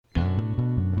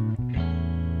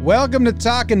Welcome to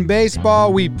Talkin'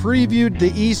 Baseball. We previewed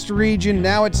the East region.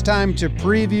 Now it's time to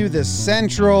preview the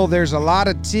Central. There's a lot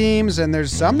of teams, and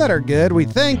there's some that are good, we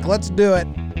think. Let's do it.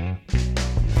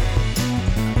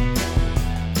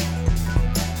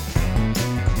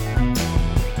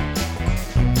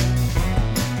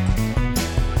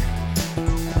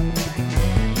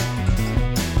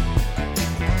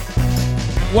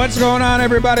 What's going on,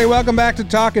 everybody? Welcome back to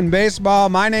Talkin' Baseball.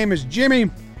 My name is Jimmy.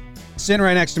 Sitting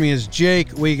right next to me is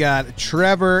Jake. We got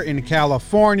Trevor in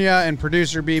California and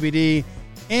producer BBD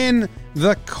in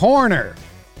the corner.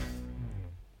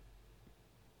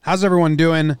 How's everyone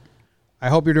doing? I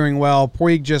hope you're doing well.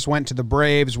 Puig just went to the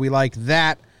Braves. We like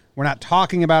that. We're not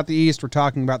talking about the East. We're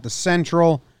talking about the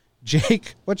Central.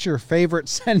 Jake, what's your favorite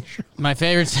Central? My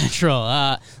favorite Central.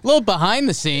 A little behind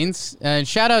the scenes.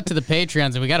 Shout out to the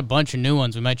Patreons. And we got a bunch of new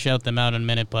ones. We might shout them out in a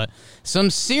minute. But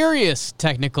some serious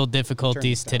technical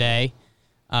difficulties today,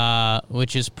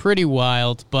 which is pretty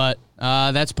wild. But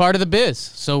that's part of the biz.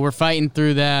 So we're fighting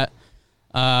through that.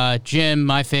 Jim,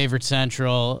 my favorite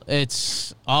Central.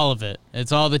 It's all of it.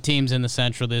 It's all the teams in the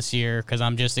Central this year because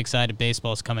I'm just excited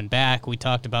baseball's coming back. We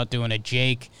talked about doing a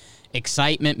Jake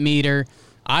excitement meter.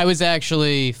 I was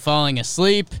actually falling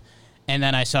asleep, and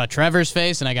then I saw Trevor's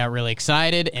face, and I got really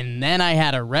excited, and then I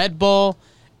had a Red Bull,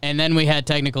 and then we had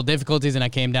technical difficulties, and I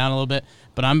came down a little bit.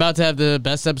 But I'm about to have the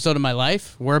best episode of my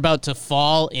life. We're about to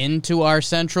fall into our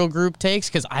Central group takes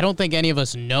because I don't think any of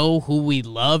us know who we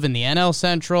love in the NL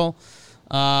Central.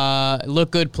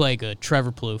 Look good, play good.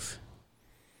 Trevor Plouffe.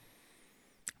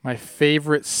 My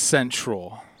favorite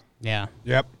Central. Yeah.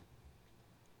 Yep.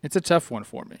 It's a tough one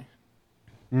for me.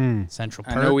 Central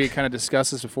I Perk. know we kind of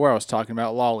discussed this before. I was talking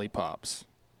about lollipops.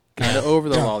 Kind of over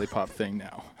the lollipop thing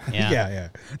now. Yeah.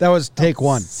 That was take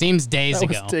one. Seems days That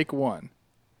ago. was take one.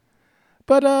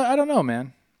 But I don't know,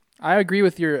 man. I agree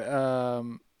with your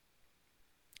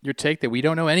take that we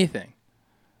don't know anything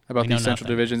about these Central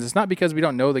divisions. It's not because we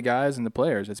don't know the guys and the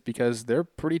players. It's because they're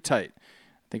pretty tight. I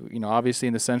think, obviously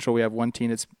in the Central we have one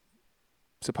team that's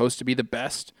supposed to be the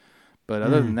best. But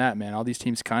other than that, man, all these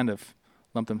teams kind of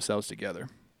lump themselves together.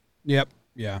 Yep.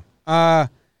 Yeah.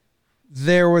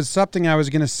 There was something I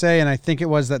was going to say, and I think it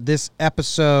was that this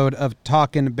episode of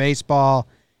Talkin' Baseball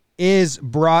is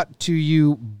brought to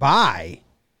you by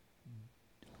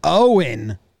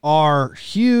Owen R.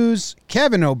 Hughes,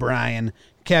 Kevin O'Brien,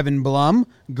 Kevin Blum,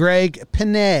 Greg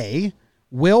Panay,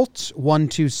 Wilt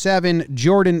 127,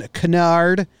 Jordan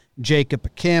Kennard,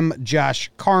 Jacob Kim,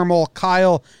 Josh Carmel,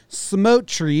 Kyle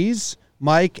Smotrees,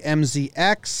 Mike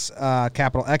MZX,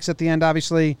 capital X at the end,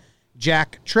 obviously,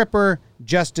 Jack Tripper,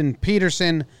 Justin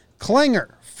Peterson,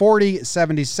 Klinger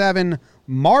 4077,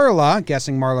 Marla,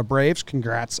 guessing Marla Braves,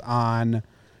 congrats on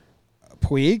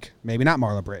Puig, maybe not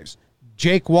Marla Braves,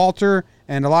 Jake Walter,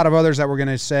 and a lot of others that we're going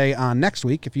to say on next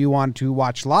week. If you want to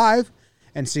watch live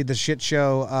and see the shit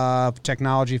show of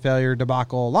technology failure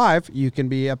debacle live, you can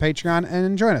be a Patreon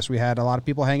and join us. We had a lot of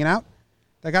people hanging out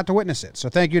that got to witness it. So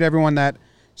thank you to everyone that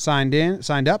signed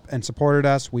up and supported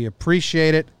us. We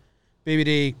appreciate it.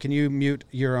 BBD, can you mute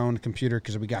your own computer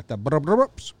because we got the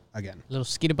again. Little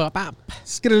skitty bop bop.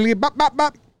 Skiddly bop bop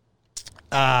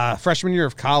bop. Freshman year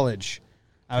of college,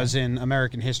 I was in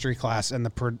American history class, and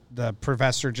the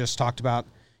professor just talked about,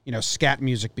 scat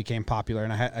music became popular,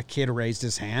 and a kid raised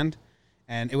his hand,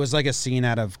 and it was like a scene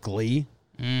out of Glee.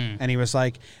 And he was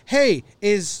like, "Hey,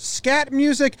 is scat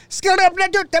music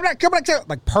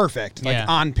like perfect, like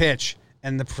on pitch?"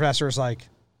 And the professor was like,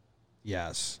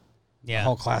 "Yes." Yeah. The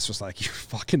whole class was like, "You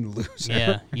fucking loser."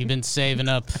 Yeah, you've been saving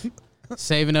up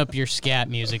your scat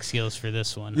music skills for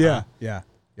this one. Yeah. Huh?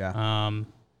 Yeah.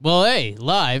 Well, hey,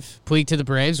 live, Puig to the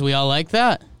Braves. We all like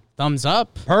that. Thumbs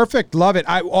up. Perfect. Love it.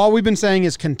 All we've been saying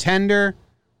is contender.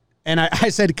 And I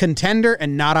said contender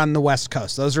and not on the West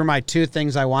Coast. Those are my two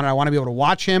things I wanted. I want to be able to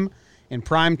watch him in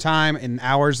prime time in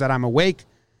hours that I'm awake.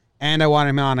 And I want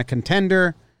him on a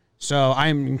contender. So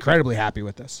I'm incredibly happy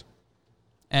with this.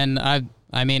 And I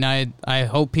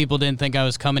hope people didn't think I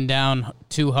was coming down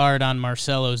too hard on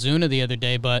Marcell Ozuna the other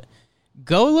day, but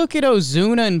go look at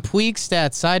Ozuna and Puig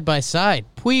stats side by side.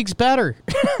 Puig's better.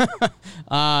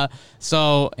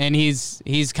 And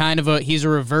he's kind of a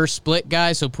reverse split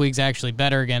guy, so Puig's actually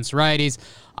better against righties.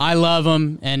 I love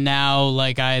him, and now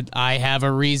I have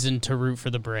a reason to root for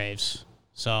the Braves.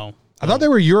 So I thought they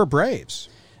were your Braves.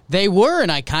 They were, and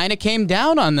I kind of came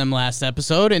down on them last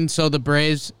episode, and so the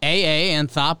Braves, A.A.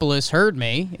 Anthopoulos heard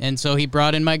me, and so he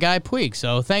brought in my guy Puig.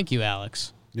 So thank you,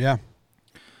 Alex. Yeah.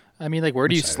 I mean, where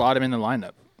do you slot him in the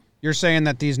lineup? You're saying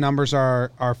that these numbers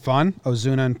are fun,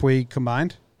 Ozuna and Puig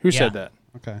combined? Who said that?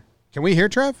 Okay. Can we hear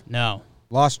Trev? No.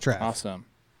 Lost Trev. Awesome.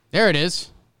 There it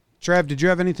is. Trev, did you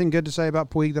have anything good to say about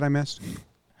Puig that I missed?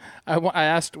 I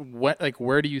asked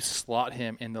where do you slot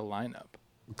him in the lineup?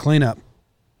 Cleanup.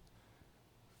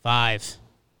 5.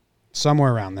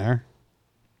 Somewhere around there.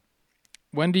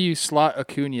 When do you slot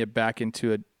Acuna back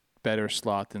into a better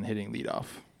slot than hitting leadoff?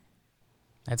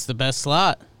 That's the best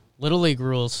slot. Little League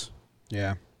rules.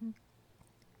 Yeah.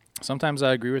 Sometimes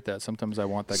I agree with that. Sometimes I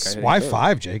want that guy. Why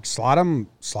 5, Jake? Slot him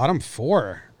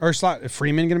 4. Or slot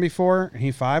Freeman going to be 4 and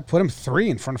he 5? Put him 3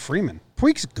 in front of Freeman.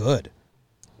 Puig's good.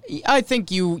 I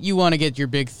think you want to get your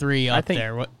big 3 up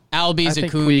there. Albies,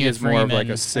 Acuna, Puig is Freeman, more of like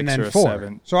a 6 or a 4.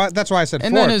 7. So that's why I said 4.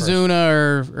 And then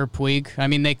Ozuna or Puig. I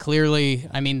mean,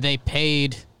 they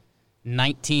paid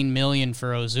 $19 million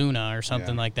for Ozuna or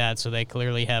something like that, so they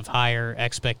clearly have higher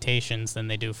expectations than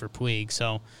they do for Puig.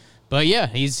 So, but yeah,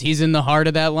 he's in the heart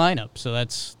of that lineup, so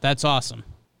that's awesome.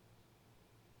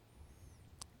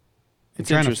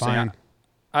 It's interesting.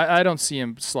 I don't see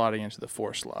him slotting into the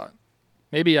 4 slot.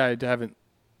 Maybe I haven't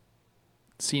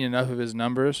seen enough of his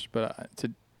numbers, but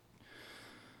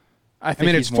I think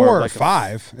it's he's more 4 or like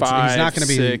 5. He's not going to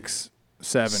be 6,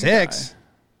 7. 6. Guy.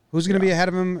 Who's going to be ahead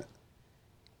of him?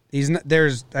 He's not.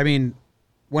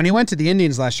 When he went to the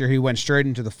Indians last year, he went straight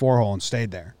into the 4-hole and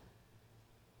stayed there.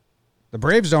 The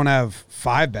Braves don't have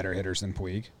 5 better hitters than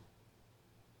Puig.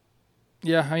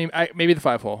 Yeah, I mean, maybe the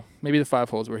 5-hole. Maybe the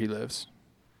 5-hole is where he lives.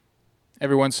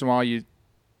 Every once in a while, you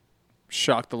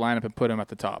shock the lineup and put him at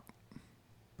the top.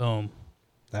 Boom.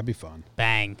 That'd be fun.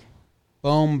 Bang.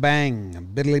 Boom, bang,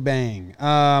 biddly bang.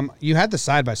 You had the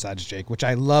side-by-sides, Jake, which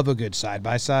I love a good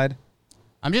side-by-side.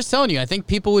 I'm just telling you, I think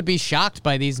people would be shocked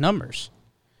by these numbers.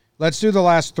 Let's do the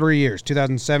last 3 years,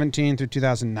 2017 through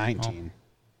 2019.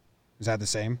 Is that the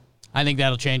same? I think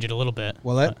that'll change it a little bit.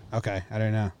 Will it? Okay, I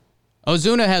don't know.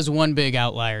 Ozuna has one big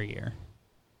outlier year,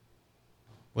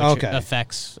 which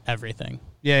affects everything.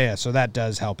 Yeah, so that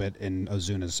does help it in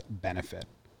Ozuna's benefit.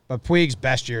 But Puig's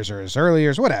best years are his early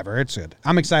years. Whatever, it's good.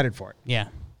 I'm excited for it. Yeah.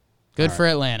 Good for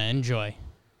Atlanta. Enjoy.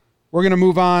 We're going to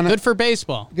move on. Good for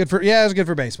baseball. It was good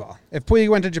for baseball. If Puig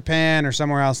went to Japan or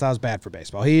somewhere else, that was bad for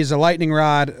baseball. He's a lightning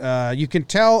rod. You can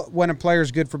tell when a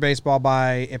player's good for baseball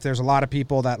by if there's a lot of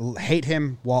people that hate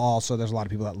him, while also there's a lot of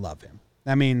people that love him.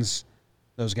 That means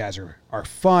those guys are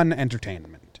fun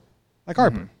entertainment. Like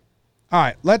Harper. Mm-hmm. All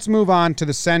right, let's move on to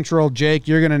the Central. Jake,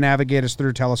 you're going to navigate us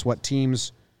through. Tell us what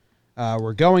teams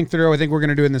we're going through. I think we're going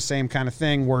to do it in the same kind of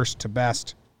thing, worst to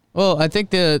best. Well, I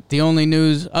think the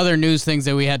only other news things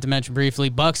that we had to mention briefly,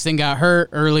 Buxton got hurt.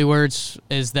 Early words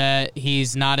is that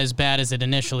he's not as bad as it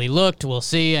initially looked. We'll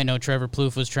see. I know Trevor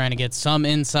Plouffe was trying to get some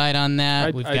insight on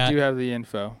that. I do have the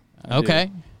info.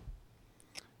 Okay.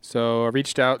 So I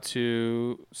reached out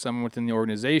to someone within the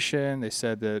organization. They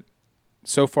said that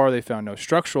so far they found no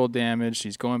structural damage.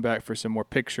 He's going back for some more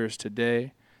pictures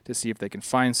today to see if they can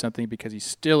find something because he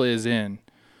still is in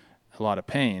a lot of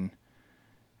pain.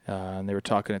 And they were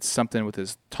talking it's something with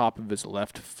his top of his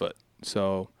left foot.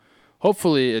 So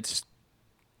hopefully it's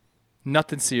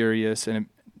nothing serious and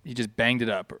he just banged it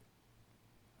up.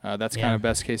 That's kind of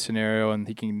best case scenario, and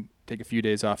he can take a few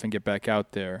days off and get back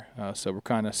out there. So we're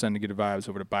kind of sending good vibes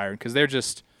over to Byron because they're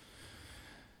just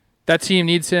 – that team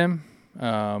needs him.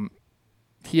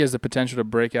 He has the potential to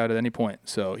break out at any point.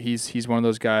 So he's one of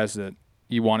those guys that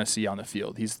you want to see on the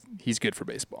field. He's good for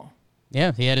baseball.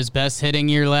 Yeah, he had his best hitting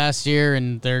year last year,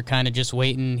 and they're kind of just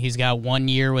waiting. He's got 1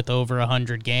 year with over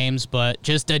 100 games, but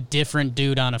just a different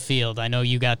dude on a field. I know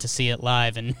you got to see it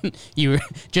live, and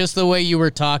just the way you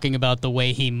were talking about the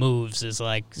way he moves is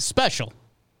like special.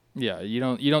 Yeah, you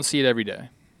don't see it every day.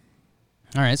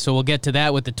 All right, so we'll get to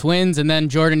that with the Twins, and then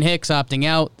Jordan Hicks opting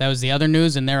out. That was the other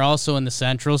news, and they're also in the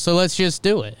Central, so let's just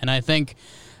do it. And I think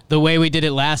the way we did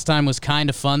it last time was kind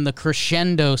of fun. The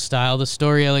crescendo style, the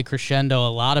Storielli crescendo, a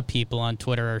lot of people on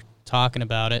Twitter are talking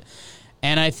about it.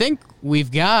 And I think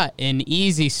we've got an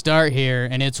easy start here,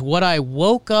 and it's what I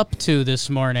woke up to this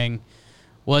morning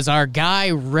was our guy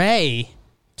Ray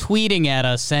tweeting at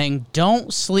us saying,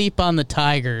 don't sleep on the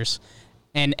Tigers.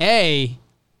 And A,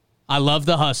 I love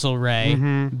the hustle, Ray.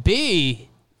 Mm-hmm. B,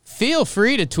 feel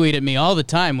free to tweet at me all the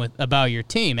time about your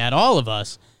team, at all of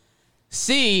us.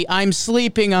 C, I'm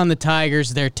sleeping on the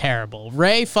Tigers. They're terrible.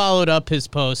 Ray followed up his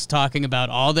post talking about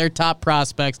all their top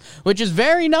prospects, which is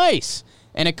very nice.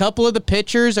 And a couple of the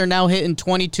pitchers are now hitting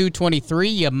 22, 23.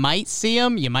 You might see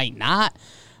them. You might not.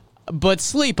 But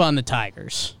sleep on the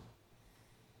Tigers.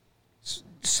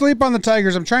 Sleep on the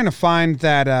Tigers. I'm trying to find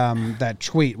that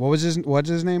tweet. What's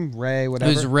his name? Ray,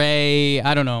 whatever. It was Ray.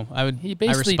 I don't know. He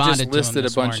basically just listed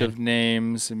a bunch of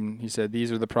names, and he said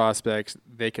these are the prospects.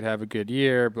 They could have a good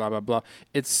year. Blah blah blah.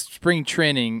 It's spring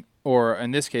training, or in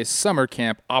this case, summer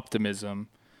camp optimism.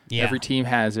 Yeah. Every team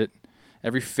has it,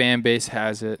 Every fan base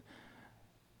has it.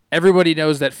 Everybody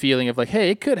knows that feeling of like,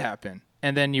 hey, it could happen.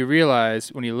 And then you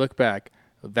realize when you look back,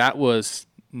 that was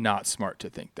not smart to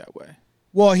think that way.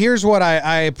 Well, here's what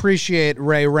I appreciate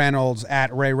Ray Reynolds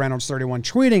at Ray Reynolds 31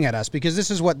 tweeting at us, because this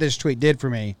is what this tweet did for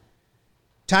me.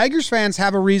 Tigers fans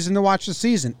have a reason to watch the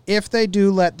season if they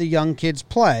do let the young kids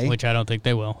play. Which I don't think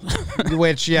they will.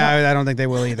 Which, I don't think they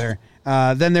will either.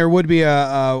 Then there would be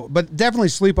but definitely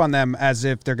sleep on them as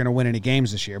if they're going to win any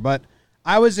games this year. But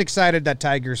I was excited that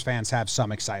Tigers fans have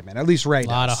some excitement. At least Ray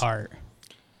does. A lot of heart.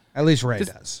 At least Ray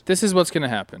does. This is what's going to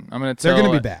happen. I'm going to tell they're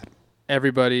going to be bad.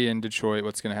 Everybody in Detroit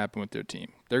what's going to happen with their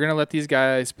team. They're going to let these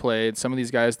guys play. Some of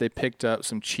these guys they picked up,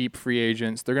 some cheap free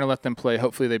agents. They're going to let them play.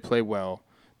 Hopefully they play well.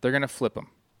 They're going to flip them.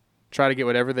 Try to get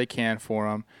whatever they can for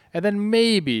them. And then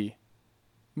maybe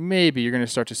you're going to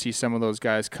start to see some of those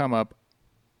guys come up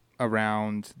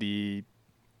around the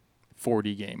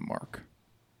 40-game mark.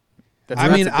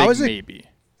 Maybe.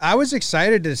 I was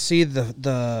excited to see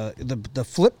the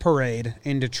flip parade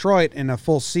in Detroit in a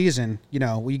full season. You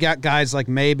know, we got guys like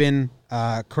Maben,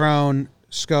 Crone,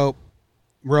 Scope,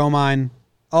 Romine,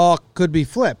 all could be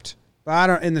flipped. But I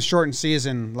don't in the shortened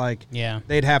season,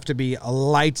 they'd have to be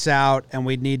lights out, and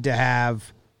we'd need to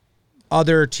have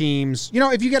other teams. You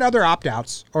know, if you get other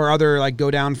opt-outs or other go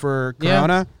down for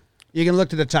Corona, you can look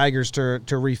to the Tigers to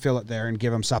refill it there and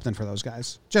give them something for those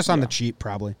guys, just on the cheap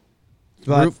probably.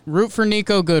 But root for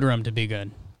Nico Goodrum to be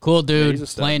good. Cool dude,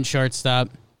 playing shortstop.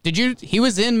 He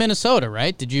was in Minnesota,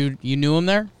 right? You knew him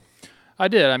there? I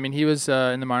did. I mean, he was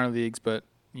in the minor leagues, but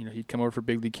he'd come over for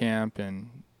big league camp, and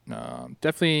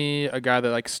definitely a guy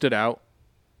that stood out.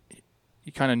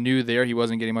 You kind of knew there he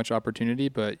wasn't getting much opportunity,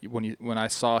 but when I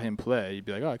saw him play, you'd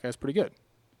be like, oh, that guy's pretty good.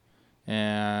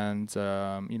 And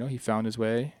he found his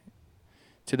way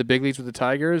to the big leagues with the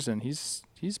Tigers, and he's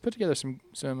put together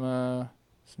some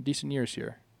decent years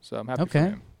here, so I'm happy for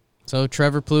him. So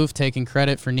Trevor Plouffe taking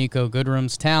credit for Nico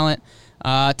Goodrum's talent.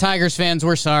 Tigers fans,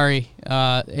 we're sorry.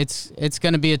 It's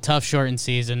going to be a tough shortened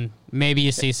season. Maybe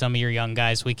you see some of your young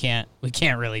guys. We can't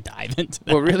really dive into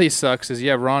that. What really sucks is you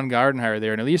have Ron Gardenhire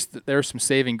there, and at least there's some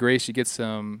saving grace. You get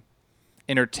some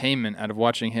entertainment out of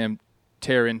watching him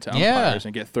tear into umpires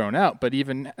and get thrown out. But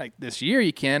even this year,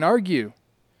 you can't argue.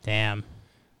 Damn.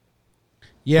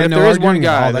 Yeah, but if there is one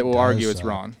guy that will argue, it's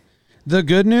Ron. The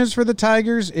good news for the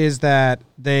Tigers is that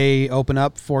they open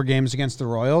up 4 games against the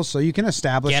Royals, so you can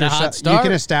establish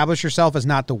yourself as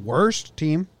not the worst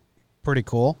team. Pretty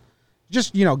cool.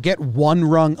 Just, get one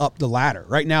rung up the ladder.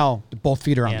 Right now, both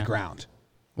feet are on the ground.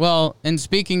 Well, and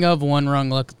speaking of one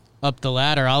rung up the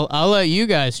ladder, I'll let you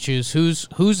guys choose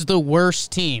who's the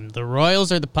worst team, the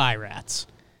Royals or the Pirates?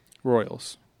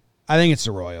 Royals. I think it's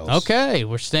the Royals. Okay,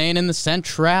 we're staying in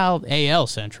the AL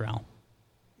Central.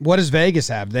 What does Vegas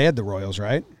have? They had the Royals,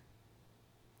 right?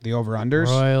 The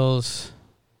over-unders?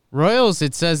 Royals,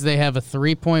 it says they have a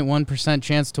 3.1%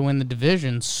 chance to win the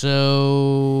division,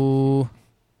 so...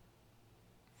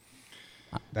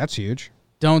 That's huge.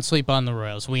 Don't sleep on the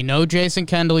Royals. We know Jason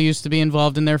Kendall used to be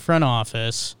involved in their front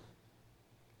office.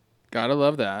 Gotta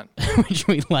love that. Which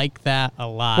we like that a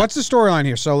lot. What's the storyline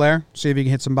here, Soler? See if you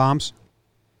can hit some bombs.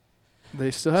 They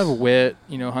still have Witt.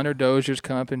 Hunter Dozier's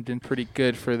come up and been pretty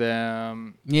good for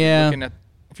them. Yeah.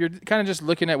 If you're kind of just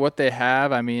looking at what they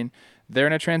have, I mean, they're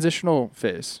in a transitional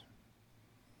phase.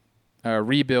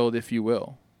 Rebuild, if you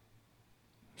will.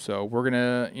 So we're going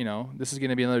to, this is going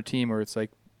to be another team where it's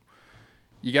like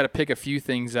you got to pick a few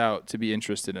things out to be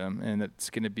interested in them. And it's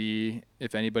going to be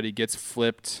if anybody gets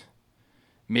flipped,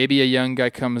 maybe a young guy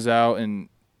comes out and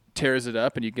tears it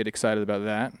up and you get excited about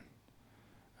that.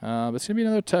 But it's going to be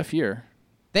another tough year.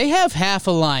 They have half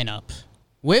a lineup.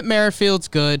 Whit Merrifield's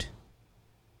good.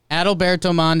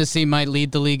 Adalberto Mondesi might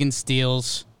lead the league in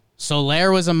steals.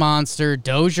 Soler was a monster.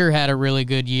 Dozier had a really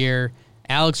good year.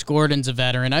 Alex Gordon's a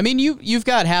veteran. I mean, you've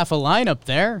got half a lineup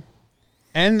there.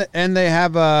 And they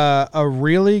have a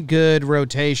really good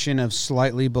rotation of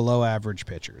slightly below average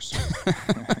pitchers.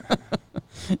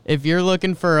 If you're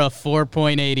looking for a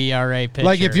 4.8 ERA pitcher.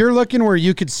 Like, if you're looking where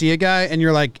you could see a guy and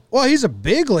you're like, well, he's a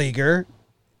big leaguer,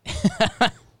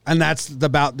 and that's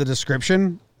about the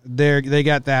description, they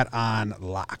got that on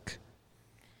lock.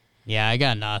 Yeah, I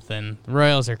got nothing. The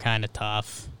Royals are kind of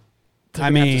tough. They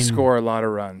have to score a lot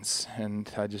of runs,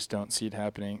 and I just don't see it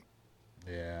happening.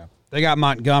 Yeah. They got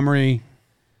Montgomery,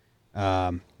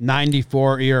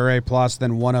 94 ERA plus,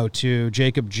 then 102.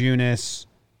 Jacob Junis,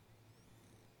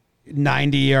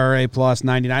 90 ERA plus,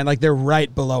 99. Like, they're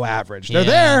right below average. They're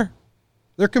there.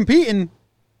 They're competing.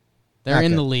 They're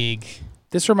in the league.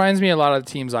 This reminds me a lot of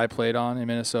the teams I played on in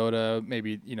Minnesota,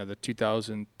 maybe, the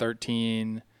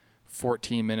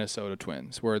 2013-14 Minnesota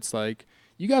Twins, where it's like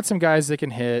you got some guys that can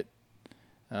hit.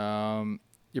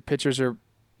 Your pitchers are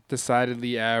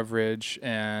decidedly average,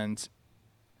 and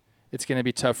it's going to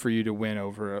be tough for you to win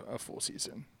over a full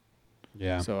season.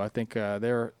 Yeah. So I think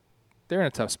they're in a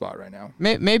tough spot right now.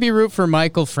 Maybe root for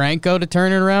Michael Franco to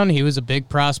turn it around. He was a big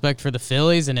prospect for the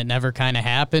Phillies, and it never kind of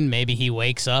happened. Maybe he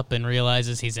wakes up and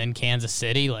realizes he's in Kansas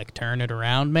City. Like, turn it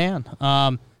around,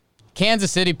 man.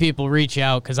 Kansas City people, reach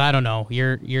out, because I don't know.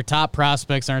 Your top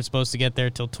prospects aren't supposed to get there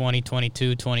till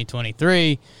 2022,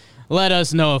 2023. Let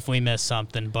us know if we missed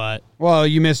something. But Well,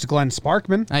 you missed Glenn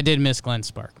Sparkman. I did miss Glenn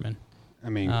Sparkman. I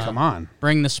mean, come on.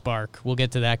 Bring the spark. We'll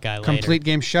get to that guy later. Complete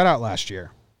game shutout last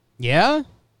year. Yeah?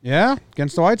 Yeah,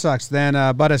 against the White Sox. Then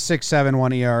but a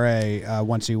 6.71 ERA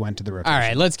once he went to the rotation. All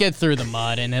right, let's get through the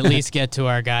mud and at least get to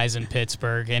our guys in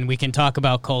Pittsburgh, and we can talk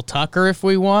about Cole Tucker if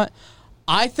we want.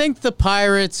 I think the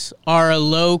Pirates are a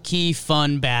low-key,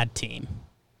 fun, bad team.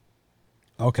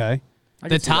 Okay.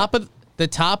 The top of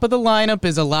the lineup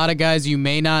is a lot of guys you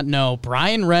may not know.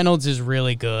 Brian Reynolds is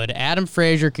really good. Adam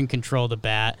Frazier can control the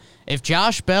bat. If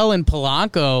Josh Bell and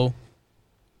Polanco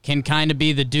can kind of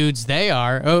be the dudes they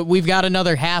are, we've got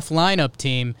another half lineup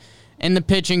team, and the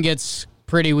pitching gets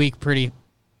pretty weak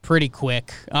pretty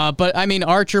quick. But, I mean,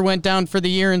 Archer went down for the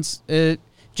year, and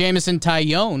Jameson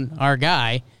Taillon, our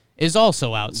guy, is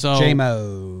also out. So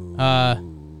J-Mo.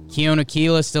 Keona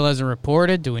Keela still hasn't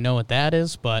reported. Do we know what that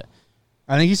is? But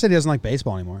I think he said he doesn't like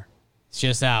baseball anymore. it's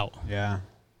just out. Yeah.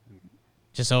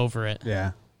 Just over it.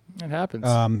 Yeah. It happens.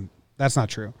 That's not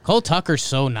true. Cole Tucker's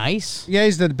so nice. Yeah,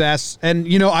 he's the best.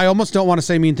 And, you know, I almost don't want to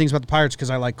say mean things about the Pirates because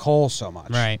I like Cole so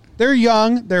much. Right. They're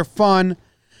young. They're fun.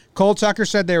 Cole Tucker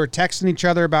said they were texting each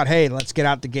other about, hey, let's get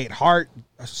out the gate hard.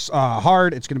 It's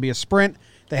going to be a sprint.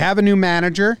 They have a new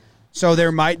manager, so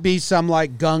there might be some,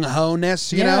 like,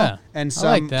 gung-ho-ness, you know? And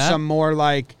some more,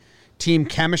 like, team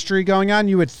chemistry going on.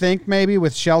 You would think maybe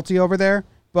with Shelty over there.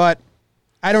 But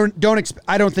I don't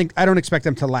expect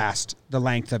them to last the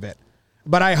length of it.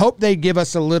 But I hope they give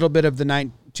us a little bit of the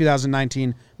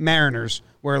 2019 Mariners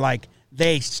where, like,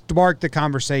 they spark the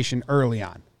conversation early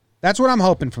on. That's what I'm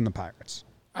hoping from the Pirates.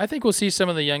 I think we'll see some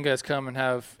of the young guys come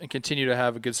and continue to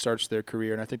have a good start to their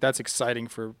career, and I think that's exciting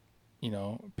for,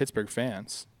 Pittsburgh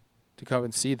fans to come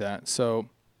and see that. So,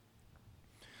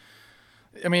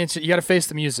 I mean, you got to face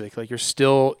the music. Like, you're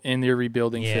still in your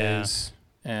rebuilding phase,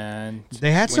 and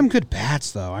they had some good bats,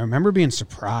 though. I remember being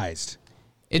surprised.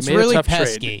 It's really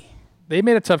pesky. They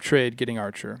made a tough trade getting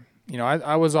Archer.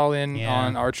 I was all in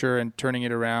on Archer and turning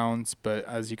it around, but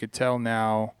as you could tell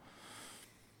now,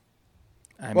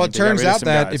 it turns out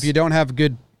that if you don't have a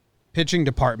good pitching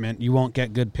department, you won't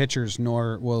get good pitchers,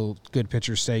 nor will good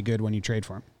pitchers stay good when you trade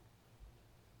for them.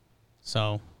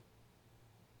 So,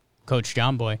 Coach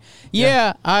John Boy.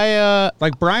 Yeah,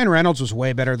 like Brian Reynolds was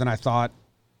way better than I thought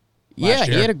last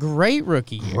year. He had a great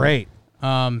rookie year. Great.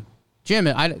 Jim,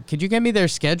 could you get me their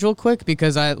schedule quick?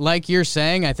 Because like you're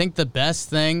saying, I think the best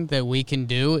thing that we can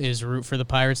do is root for the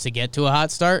Pirates to get to a hot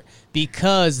start,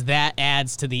 because that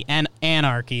adds to the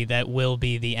anarchy that will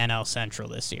be the NL Central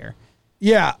this year.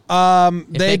 Yeah, if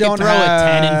they don't throw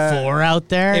a 10-4 out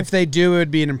there. If they do, it would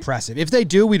be impressive. If they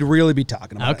do, we'd really be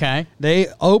talking about it. Okay. They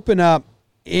open up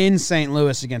in St.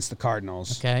 Louis against the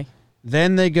Cardinals. Okay.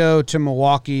 Then they go to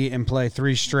Milwaukee and play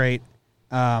 3 straight.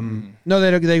 No,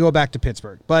 they go back to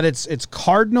Pittsburgh. But it's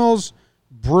Cardinals,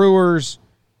 Brewers,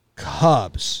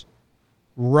 Cubs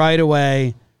right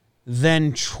away,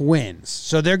 then Twins.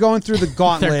 So they're going through the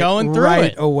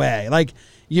gauntlet away. Like,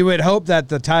 you would hope that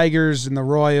the Tigers and the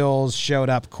Royals showed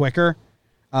up quicker.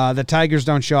 The Tigers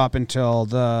don't show up until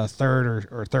the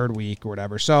third week or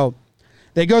whatever. So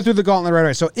they go through the gauntlet right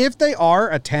away. So if they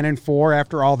are a 10-4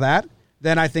 after all that,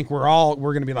 then I think we're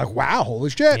going to be like, wow, holy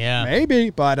shit,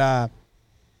 maybe. But I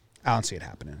don't see it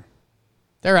happening.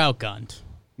 They're outgunned.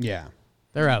 Yeah.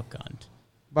 They're outgunned.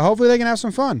 But hopefully they can have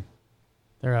some fun.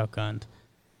 They're outgunned.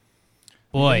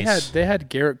 Boys. They had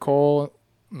Garrett Cole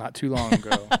not too long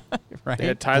ago. Right. They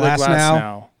had Tyler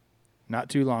Glasnow not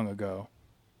too long ago.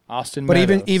 Austin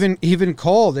Meadows. But even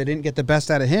Cole, they didn't get the best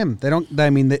out of him. Did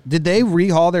they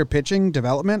rehaul their pitching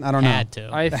development? I don't know. Had to.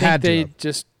 I think they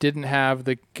just didn't have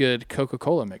the good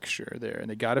Coca-Cola mixture there, and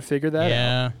they got to figure that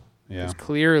out. Yeah. Because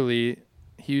clearly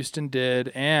Houston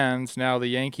did, and now the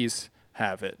Yankees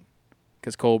have it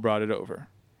because Cole brought it over.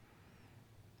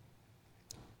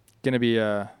 Going to be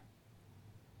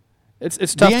it's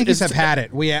tough. The Yankees have had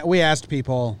it. We asked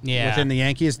people within the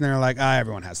Yankees, and they're like,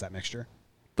 everyone has that mixture.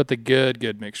 But the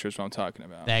good mixture is what I'm talking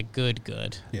about. That good.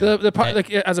 Yeah.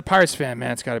 As a Pirates fan,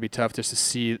 man, it's got to be tough just to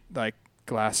see like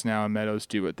Glasnow and Meadows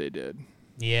do what they did.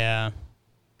 Yeah.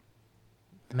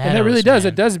 And it really does.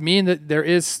 It does mean that there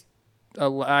is a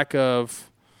lack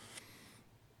of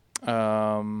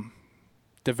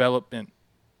development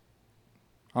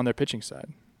on their pitching side.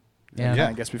 Yeah. And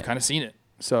I guess we've kind of seen it.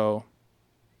 So,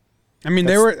 I mean,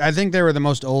 I think they were the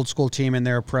most old school team in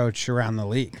their approach around the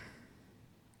league.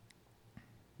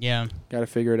 Yeah. Got to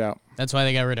figure it out. That's why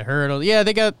they got rid of Hurdle. Yeah,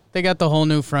 they got the whole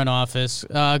new front office.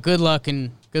 Good luck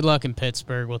in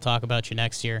Pittsburgh. We'll talk about you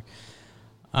next year.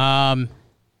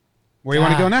 Where you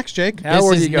want to go next, Jake?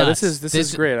 Where do you go? This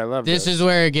is great. I love this. This is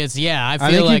where it gets. Yeah, I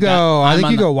think like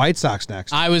you go White Sox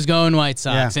next. I was going White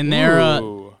Sox, and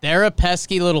they're a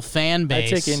pesky little fan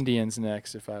base. I'd take Indians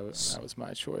next if that was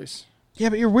my choice. Yeah,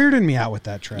 but you're weirding me out with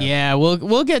that, Trev. Yeah,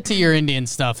 we'll get to your Indian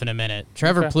stuff in a minute.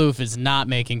 Trevor Plouffe is not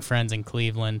making friends in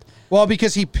Cleveland. Well,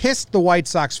 because he pissed the White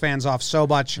Sox fans off so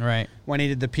much when he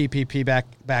did the PPP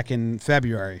back in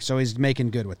February, so he's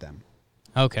making good with them.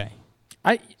 Okay.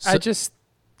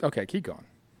 Okay, keep going.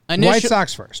 White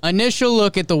Sox first. Initial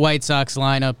look at the White Sox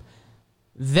lineup.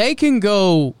 They can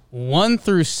go 1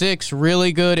 through 6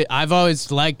 really good. I've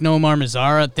always liked Nomar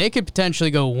Mazara. They could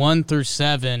potentially go 1 through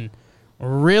 7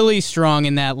 really strong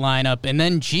in that lineup. And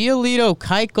then Giolito,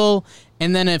 Keuchel,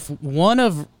 and then if one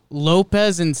of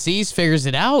Lopez and Cease figures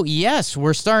it out, yes,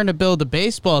 we're starting to build a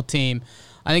baseball team.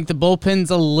 I think the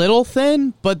bullpen's a little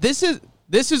thin, but this is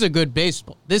a good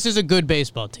baseball. This is a good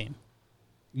baseball team.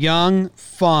 Young,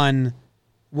 fun.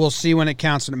 We'll see when it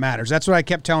counts and it matters. That's what I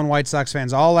kept telling White Sox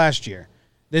fans all last year.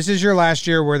 This is your last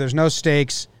year where there's no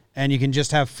stakes and you can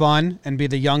just have fun and be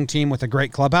the young team with a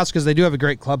great clubhouse, because they do have a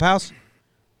great clubhouse.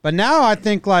 But now I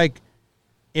think, like,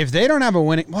 if they don't have a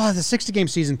winning... Well, the 60-game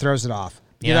season throws it off.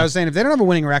 Yeah. I was saying, if they don't have a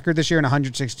winning record this year in a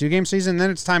 162-game season, then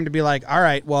it's time to be like, all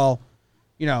right, well,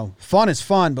 fun is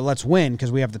fun, but let's win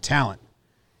because we have the talent.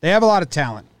 They have a lot of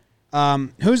talent.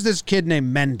 Who's this kid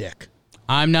named Mendick?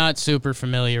 I'm not super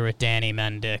familiar with Danny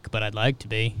Mendick, but I'd like to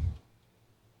be.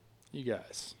 You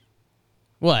guys.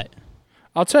 What?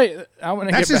 I'll tell you.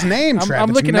 That's his name, Trev.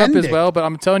 I'm looking up as well, but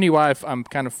I'm telling you why I'm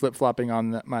kind of flip-flopping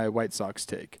on my White Sox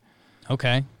take.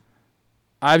 Okay.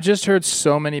 I've just heard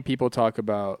so many people talk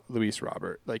about Luis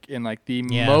Robert, like in like the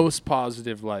most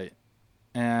positive light.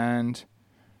 And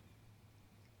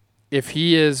if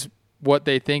he is what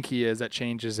they think he is, that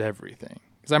changes everything.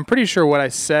 Because I'm pretty sure what I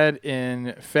said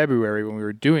in February when we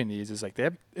were doing these is like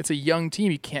it's a young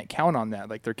team. You can't count on that.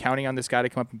 Like they're counting on this guy to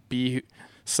come up and be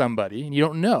somebody, and you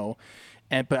don't know.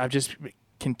 But I've just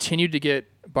continued to get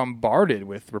bombarded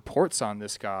with reports on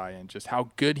this guy and just how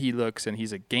good he looks, and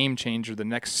he's a game changer, the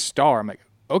next star. I'm like,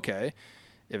 okay,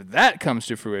 if that comes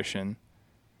to fruition,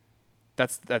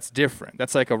 that's different.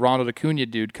 That's like a Ronald Acuna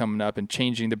dude coming up and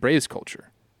changing the Braves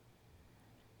culture.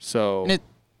 So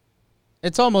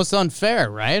it's almost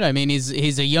unfair, right? I mean,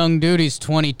 he's a young dude. He's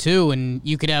 22, and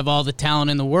you could have all the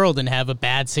talent in the world and have a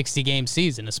bad 60-game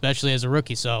season, especially as a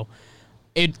rookie. So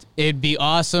it'd be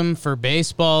awesome for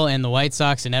baseball and the White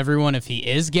Sox and everyone if he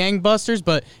is gangbusters.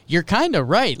 But you're kind of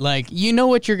right. Like, you know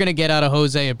what you're going to get out of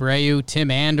Jose Abreu, Tim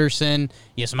Anderson,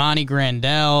 Yasmani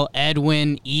Grandal,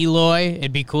 Edwin, Eloy.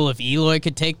 It'd be cool if Eloy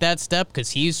could take that step because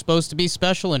he's supposed to be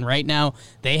special. And right now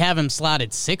they have him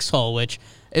slotted 6-hole, which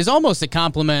is almost a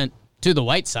compliment to the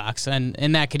White Sox,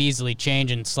 and that could easily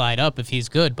change and slide up if he's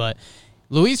good. But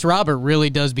Luis Robert really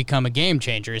does become a game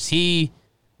changer. Is he,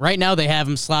 right now they have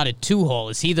him slotted 2-hole.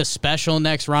 Is he the special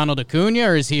next Ronald Acuna,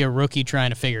 or is he a rookie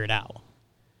trying to figure it out?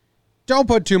 Don't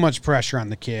put too much pressure on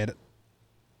the kid.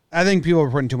 I think people are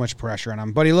putting too much pressure on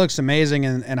him, but he looks amazing,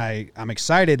 and I'm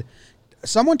excited.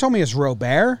 Someone told me it's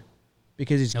Robert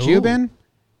because he's Cuban,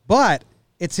 but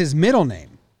it's his middle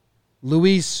name,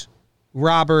 Luis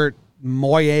Robert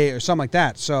Moye or something like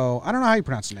that. So I don't know how you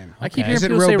pronounce the name. I keep hearing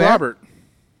people say Robert.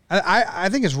 I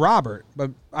think it's Robert,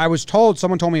 but I was told,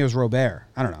 someone told me it was Robert.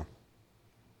 I don't know.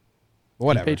 But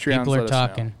whatever. People are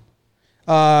talking.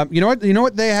 You know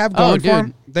what they have going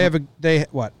for them?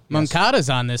 What?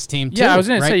 Moncada's on this team too. Yeah, I was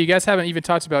going to say, you guys haven't even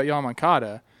talked about Yohan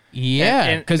Moncada. Yeah,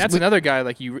 and that's another guy,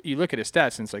 like, you look at his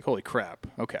stats and it's like, holy crap,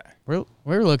 okay.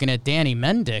 We're looking at Danny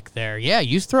Mendick there. Yeah,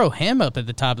 you throw him up at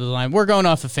the top of the line. We're going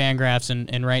off of Fangraphs,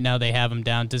 and right now they have him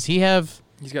down. Does he have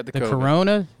He's got the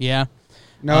corona? Yeah.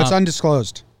 No, it's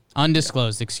undisclosed.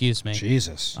 Undisclosed, excuse me.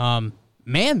 Jesus.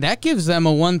 Man, that gives them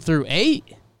a 1 through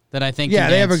 8 that I think. Yeah,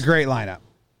 they have a great lineup.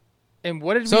 And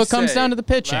what did we say? So it comes down to the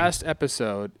pitching. Last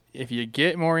episode, if you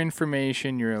get more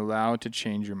information, you're allowed to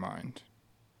change your mind.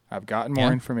 I've gotten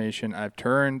more information. I've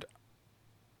turned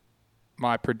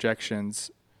my projections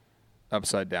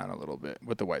upside down a little bit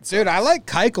with the White Sox. Dude, I like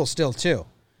Keuchel still, too.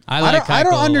 I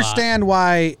don't understand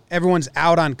why everyone's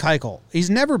out on Keuchel. He's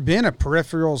never been a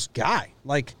peripherals guy.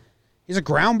 Like, he's a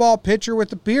ground ball pitcher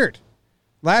with a beard.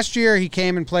 Last year, he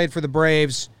came and played for the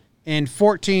Braves, In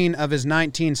 14 of his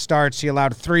 19 starts, he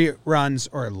allowed 3 runs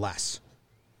or less.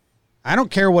 I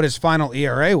don't care what his final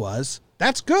ERA was.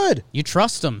 That's good. You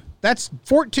trust him. That's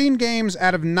 14 games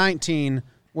out of 19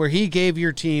 where he gave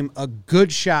your team a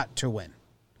good shot to win.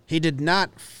 He did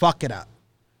not fuck it up.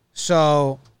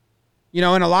 So, in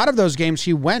a lot of those games,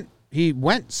 he went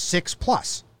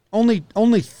 6+. Only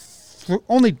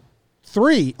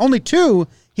 2,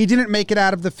 he didn't make it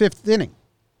out of the 5th inning.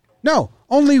 No,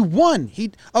 only 1.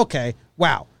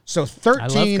 Wow. So 13.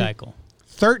 I love Keuchel.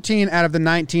 13 out of the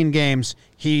 19 games,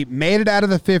 he made it out of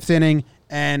the 5th inning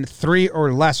and 3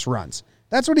 or less runs.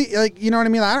 That's what he, you know what I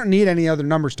mean? I don't need any other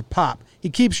numbers to pop. He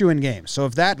keeps you in games. So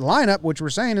if that lineup, which we're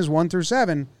saying is 1 through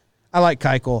 7, I like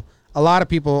Keuchel. A lot of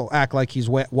people act like he's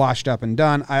washed up and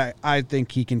done. I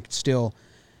think he can still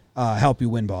help you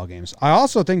win ball games. I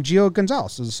also think Gio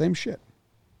Gonzalez is the same shit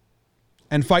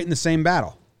and fighting the same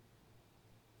battle.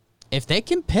 If they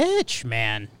can pitch,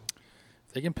 man.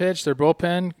 They can pitch. Their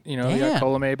bullpen, you got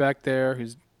Colomé back there.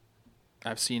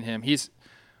 I've seen him.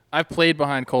 I've played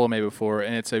behind Colomé before,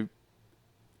 and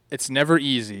it's never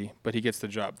easy, but he gets the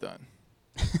job done.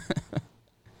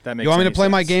 That makes. You want me to play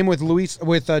sense. my game with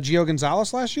Gio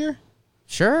Gonzalez last year?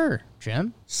 Sure,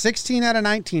 Jim. 16 out of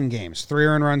 19 games, 3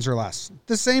 earned runs or less.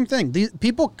 The same thing. These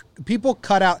people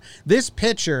cut out this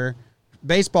pitcher.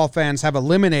 Baseball fans have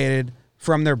eliminated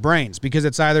from their brains because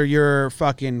it's either you're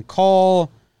fucking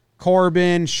Cole,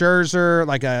 Corbin, Scherzer,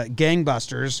 like a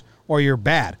gangbusters, or you're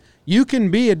bad. You can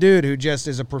be a dude who just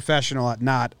is a professional at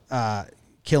not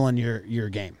killing your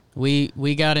game.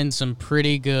 We got in some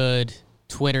pretty good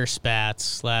Twitter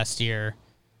spats last year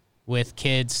with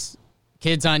kids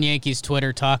on Yankees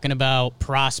Twitter talking about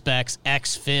prospects,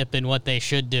 xFIP, and what they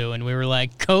should do, and we were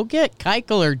like, go get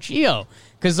Keuchel or Gio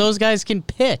because those guys can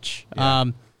pitch. Yeah.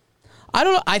 I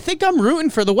don't know. I think I'm rooting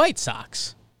for the White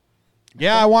Sox.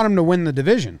 Yeah, I want them to win the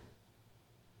division.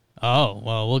 Oh,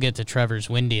 well, we'll get to Trevor's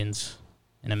Windians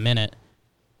in a minute.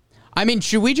 I mean,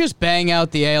 should we just bang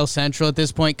out the AL Central at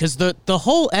this point? Because the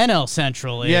whole NL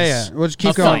Central is yeah. We'll just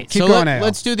keep a going. Fight. Keep so going. AL.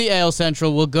 Let's do the AL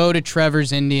Central. We'll go to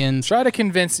Trevor's Indians.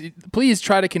 Please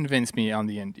try to convince me on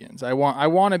the Indians. I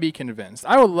want to be convinced.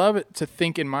 I would love it to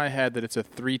think in my head that it's a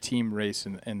 3-team race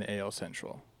in the AL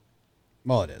Central.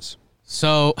 Well, it is.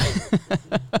 So,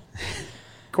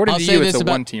 according to you, it's a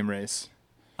 1-team race.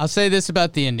 I'll say this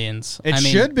about the Indians. It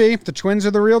should be. The Twins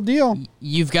are the real deal.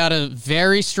 You've got a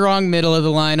very strong middle of the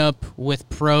lineup with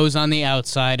pros on the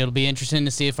outside. It'll be interesting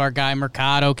to see if our guy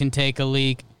Mercado can take a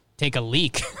leak.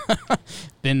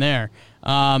 Been there.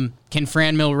 Can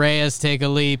Franmil Reyes take a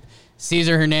leap?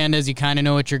 Cesar Hernandez, you kind of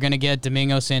know what you're going to get.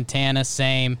 Domingo Santana,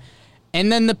 same.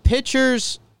 And then the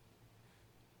pitchers,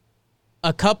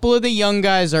 a couple of the young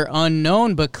guys are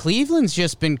unknown, but Cleveland's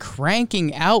just been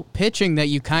cranking out pitching that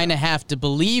you kind of have to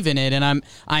believe in it, and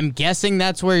I'm guessing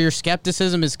that's where your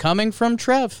skepticism is coming from,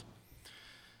 Trev.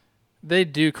 They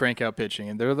do crank out pitching,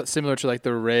 and they're similar to like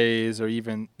the Rays or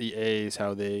even the A's,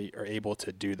 how they are able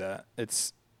to do that.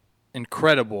 It's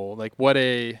incredible. Like, what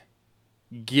a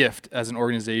gift as an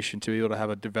organization to be able to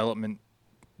have a development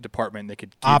department that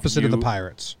could give opposite of the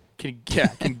Pirates.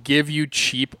 Can give you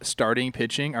cheap starting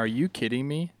pitching. Are you kidding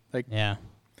me? Like, yeah.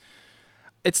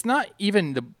 It's not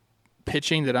even the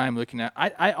pitching that I'm looking at.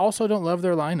 I also don't love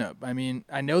their lineup. I mean,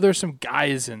 I know there's some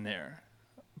guys in there,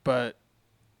 but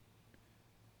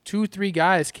 2-3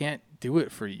 guys can't do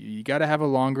it for you. You got to have a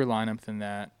longer lineup than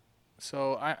that.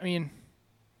 So, I mean,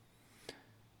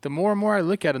 the more and more I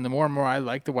look at them, the more and more I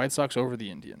like the White Sox over the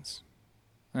Indians.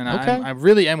 And okay. I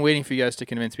really am waiting for you guys to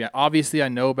convince me. Obviously, I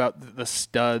know about the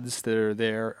studs that are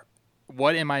there.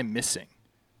 What am I missing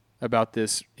about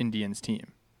this Indians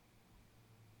team?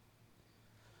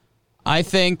 I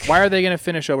think. Why are they going to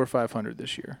finish over 500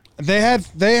 this year? They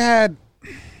had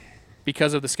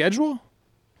because of the schedule?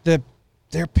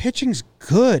 Their pitching's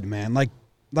good, man.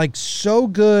 Like so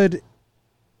good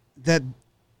that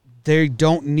they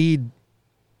don't need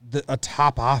a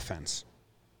top offense.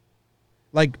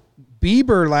 Like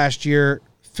Bieber last year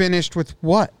finished with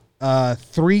what?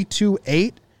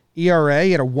 3.28 ERA.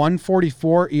 He had a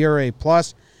 1.44 ERA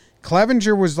plus.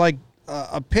 Clevenger was like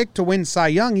a pick to win Cy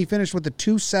Young. He finished with a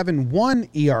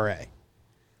 2.71 ERA. I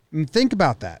mean, think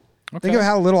about that. Okay. Think of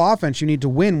how little offense you need to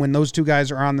win when those two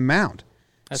guys are on the mound.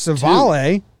 That's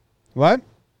Savale, 2. What?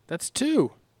 That's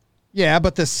 2. Yeah,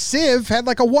 but the Civ had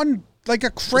like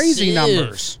a crazy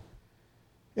numbers.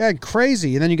 Yeah,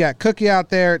 crazy. And then you got Cookie out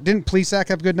there. Didn't Plesac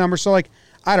have good numbers? So,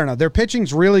 I don't know. Their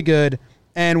pitching's really good.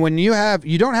 And when you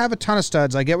don't have a ton of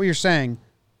studs, I get what you're saying,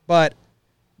 but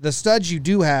the studs you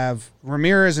do have,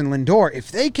 Ramirez and Lindor,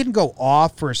 if they can go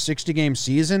off for a 60-game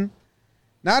season,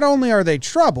 not only are they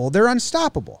trouble, they're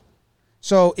unstoppable.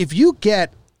 So if you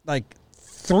get like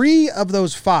 3 of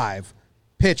those 5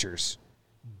 pitchers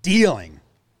dealing,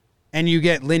 and you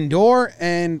get Lindor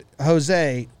and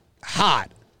Jose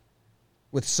hot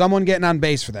with someone getting on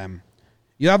base for them,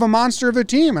 you have a monster of a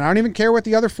team, and I don't even care what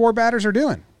the other 4 batters are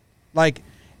doing. Like,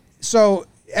 so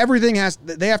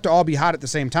they have to all be hot at the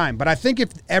same time. But I think if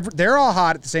they're all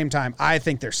hot at the same time, I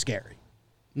think they're scary.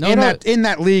 In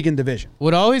that league and division.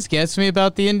 What always gets me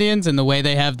about the Indians and the way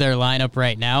they have their lineup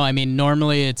right now, I mean,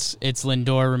 normally it's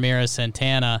Lindor, Ramirez,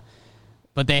 Santana,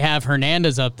 but they have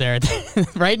Hernandez up there.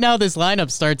 Right now, this lineup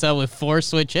starts out with 4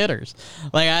 switch hitters.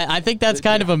 Like, I think that's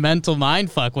kind of a mental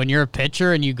mindfuck when you're a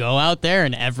pitcher and you go out there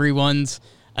and everyone's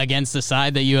against the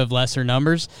side that you have lesser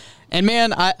numbers. And,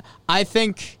 man, I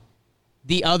think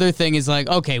the other thing is like,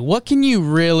 okay, what can you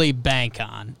really bank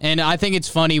on? And I think it's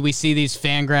funny we see these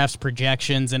Fangraphs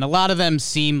projections, and a lot of them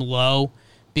seem low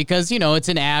because, it's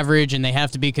an average and they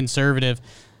have to be conservative.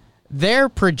 Their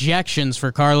projections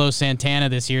for Carlos Santana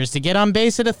this year is to get on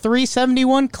base at a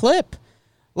 371 clip.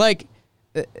 Like,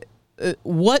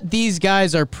 what these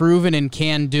guys are proven and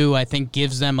can do, I think,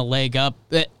 gives them a leg up.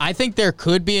 I think there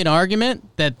could be an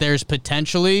argument that there's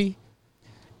potentially,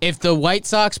 if the White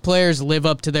Sox players live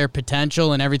up to their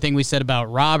potential and everything we said about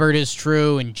Robert is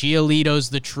true and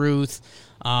Giolito's the truth,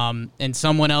 and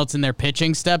someone else in their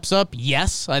pitching steps up,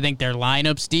 yes, I think their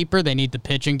lineup's deeper. They need the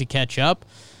pitching to catch up.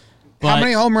 But how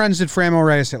many home runs did Framil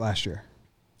Reyes hit last year?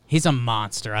 He's a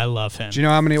monster. I love him. Do you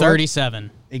know how many? 37.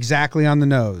 Exactly on the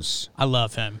nose. I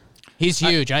love him. He's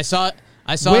huge. I saw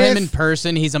him in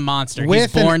person. He's a monster.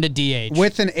 He's born to DH.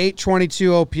 With an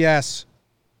 822 OPS.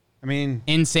 I mean,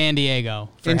 in San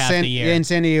Diego for half the year. In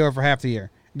San Diego for half the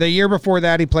year. The year before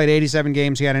that, he played 87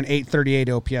 games. He had an 838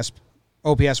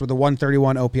 OPS with a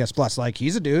 131 OPS plus. Like,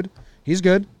 he's a dude. He's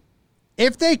good.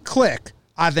 If they click,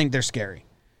 I think they're scary.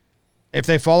 If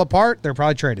they fall apart, they're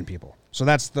probably trading people. So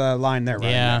that's the line there, right?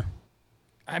 Yeah.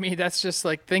 I mean, that's just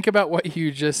like, think about what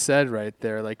you just said right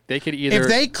there. Like, they could either if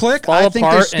they click, I think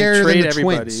they're scarier than the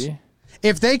Twins.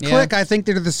 If they click, I think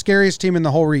they're the scariest team in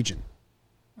the whole region.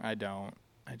 I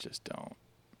just don't.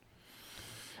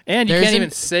 And you can't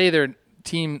even say their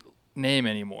team name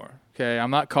anymore. Okay,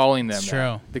 I'm not calling them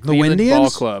that. The Cleveland Ball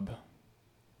Club.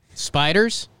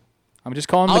 Spiders? I'm just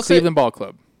calling them the Cleveland Ball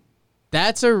Club.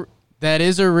 That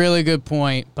is a really good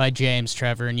point by James,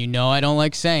 Trevor, and I don't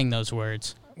like saying those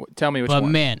words. Tell me which one. But,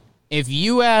 man, if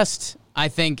you asked, I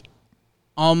think,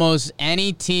 almost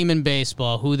any team in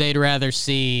baseball who they'd rather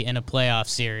see in a playoff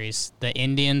series, the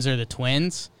Indians or the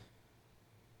Twins,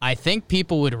 I think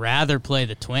people would rather play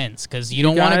the Twins because you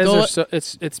don't want to go.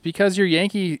 It's because you're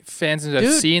Yankee fans and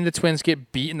have seen the Twins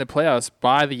get beat in the playoffs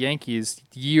by the Yankees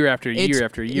year after year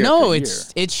after year. No,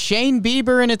 it's Shane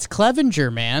Bieber and it's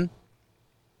Clevenger, man.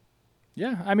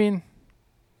 Yeah, I mean,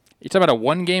 you're talking about a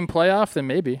 1-game playoff, then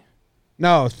maybe.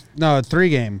 No,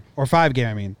 3-game or 5-game.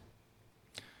 I mean,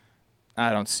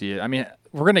 I don't see it. I mean,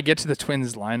 we're gonna get to the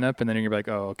Twins lineup, and then you're gonna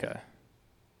be like, oh, okay.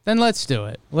 Then let's do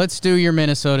it. Let's do your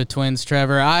Minnesota Twins,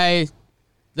 Trevor.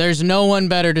 There's no one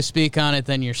better to speak on it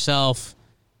than yourself.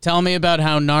 Tell me about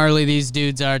how gnarly these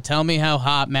dudes are. Tell me how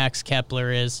hot Max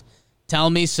Kepler is. Tell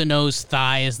me Sano's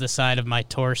thigh is the side of my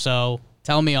torso.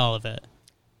 Tell me all of it.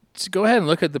 Just go ahead and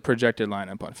look at the projected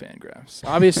lineup on Fangraphs.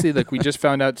 Obviously, we just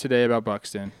found out today about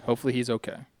Buxton. Hopefully he's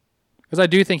okay. Because I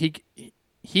do think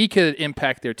he could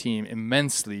impact their team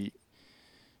immensely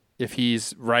if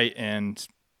he's right and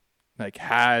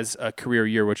has a career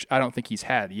year, which I don't think he's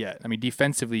had yet. I mean,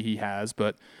 defensively he has,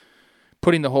 but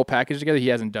putting the whole package together, he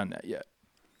hasn't done that yet.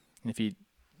 And if he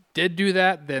did do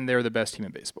that, then they're the best team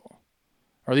in baseball.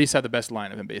 Or at least have the best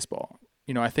lineup in baseball.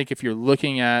 I think if you're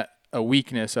looking at a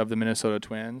weakness of the Minnesota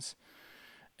Twins,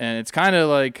 and it's kind of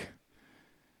like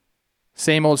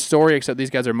same old story, except these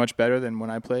guys are much better than when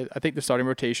I played. I think the starting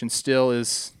rotation still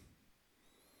is,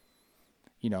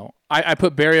 I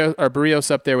put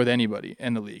Barrios up there with anybody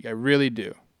in the league. I really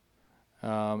do.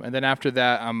 And then after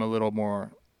that, I'm a little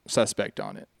more suspect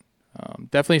on it.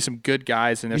 Definitely some good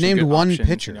guys. And there's named some good one options,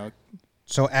 pitcher.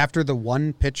 So after the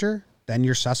one pitcher, then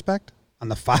you're suspect on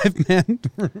the 5-man.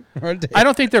 I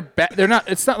don't think they're bad. They're not.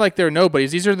 It's not like they're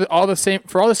nobodies. These are all the same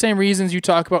for all the same reasons you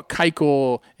talk about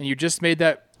Keuchel, and you just made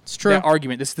that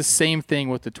argument. This is the same thing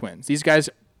with the Twins. These guys,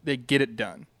 they get it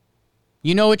done.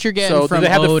 You know what you're getting from do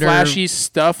they have Oder. the flashy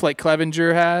stuff like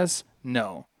Clevenger has?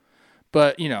 No.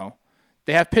 But,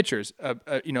 they have pitchers.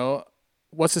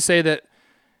 What's to say that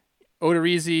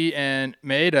Odorizzi and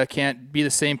Maeda can't be the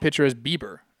same pitcher as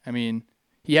Bieber? I mean,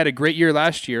 he had a great year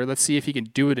last year. Let's see if he can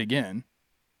do it again.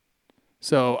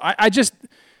 So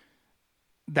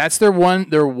that's their one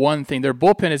thing. Their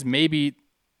bullpen is maybe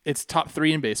it's top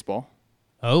 3 in baseball.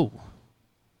 Oh.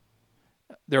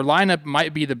 Their lineup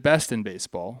might be the best in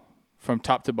baseball from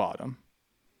top to bottom.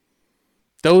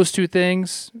 Those two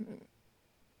things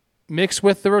mixed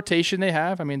with the rotation they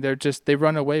have, I mean, they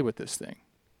run away with this thing.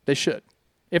 They should.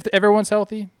 If everyone's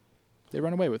healthy, they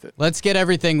run away with it. Let's get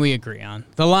everything we agree on.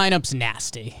 The lineup's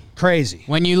nasty. Crazy.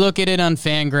 When you look at it on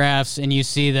Fangraphs and you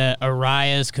see that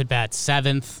Arias could bat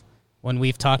 7th, when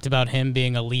we've talked about him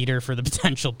being a leader for the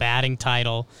potential batting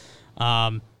title.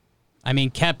 I mean,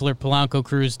 Kepler, Polanco,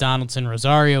 Cruz, Donaldson,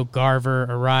 Rosario, Garver,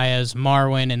 Arias,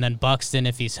 Marwin, and then Buxton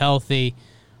if he's healthy.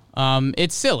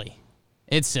 It's silly.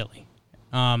 It's silly.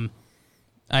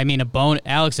 I mean,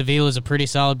 Alex Avila is a pretty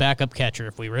solid backup catcher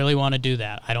if we really want to do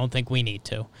that. I don't think we need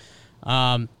to.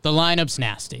 The lineup's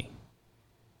nasty.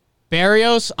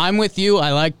 Barrios, I'm with you.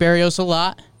 I like Barrios a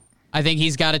lot. I think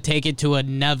he's got to take it to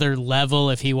another level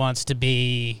if he wants to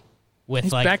be with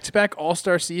he's back-to-back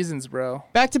All-Star seasons, bro.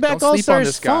 Back-to-back All-Stars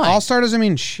is fine. All-Star doesn't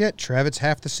mean shit, Trev. It's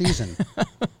half the season.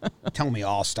 Tell me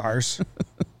All-Stars.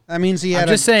 That means he had. I'm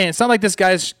just saying, it's not like this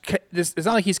guy's. It's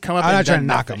not like he's come up. I'm and not trying to done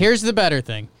knock nothing. him. Here's the better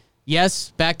thing.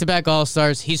 Yes, back-to-back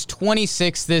All-Stars. He's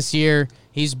 26 this year.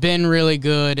 He's been really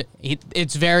good.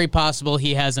 It's very possible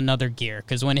he has another gear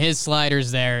because when his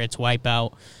slider's there, it's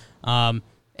wipeout.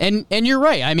 And you're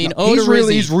right. I mean,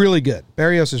 he's really good.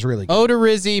 Barrios is really good.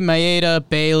 Odorizzi, Maeda,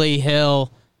 Bailey,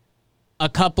 Hill, a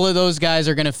couple of those guys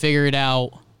are going to figure it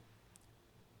out.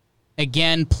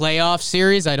 Again, playoff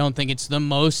series, I don't think it's the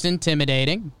most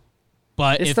intimidating.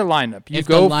 But it's the lineup. The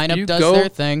lineup does their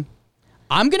thing,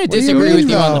 I'm going to disagree with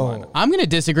you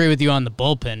on the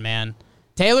bullpen, man.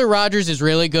 Taylor Rogers is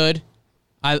really good.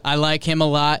 I like him a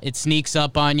lot. It sneaks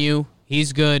up on you.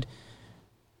 He's good.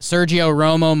 Sergio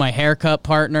Romo, my haircut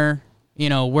partner,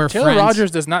 we're Taylor friends. Rogers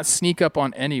does not sneak up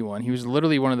on anyone. He was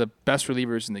literally one of the best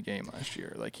relievers in the game last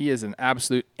year. Like, he is an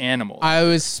absolute animal. I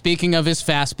was speaking of his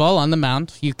fastball on the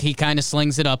mound. He kind of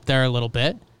slings it up there a little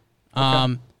bit.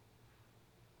 Okay.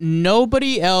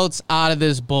 Nobody else out of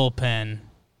this bullpen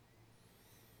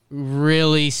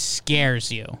really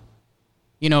scares you.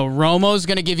 Romo's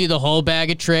going to give you the whole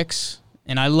bag of tricks,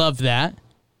 and I love that.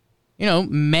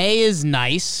 May is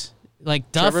nice.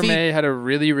 Like Duffy, Trevor May had a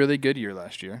really, really good year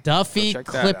last year. Duffy,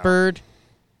 Clippard.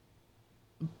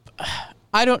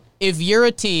 If you're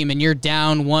a team and you're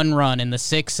down 1 run in the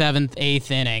 6th, 7th,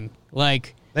 8th inning,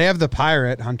 like they have the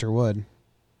pirate Hunter Wood.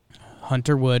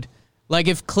 Like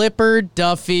if Clippard,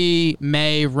 Duffy,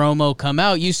 May, Romo come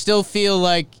out, you still feel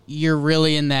like you're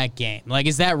really in that game. Like,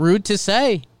 is that rude to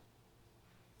say?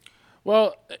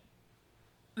 Well,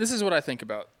 this is what I think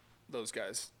about those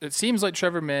guys. It seems like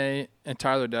Trevor May and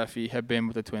Tyler Duffy have been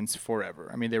with the Twins forever.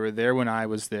 I mean, they were there when I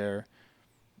was there.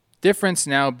 Difference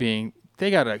now being they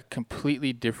got a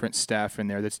completely different staff in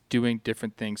there that's doing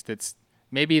different things.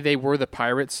 Maybe they were the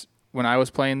Pirates when I was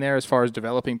playing there as far as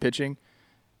developing pitching.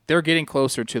 They're getting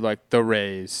closer to like the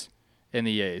Rays and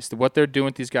the A's. What they're doing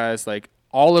with these guys, like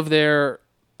all of their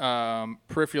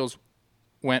peripherals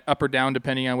went up or down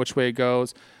depending on which way it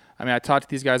goes. I mean, I talked to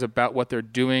these guys about what they're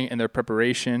doing and their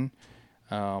preparation.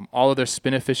 All of their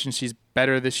spin efficiency is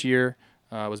better this year.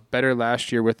 It was better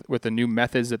last year with the new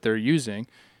methods that they're using.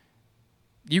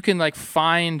 You can like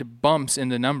find bumps in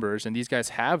the numbers, and these guys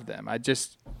have them. I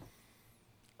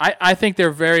think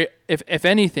they're very, if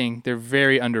anything, they're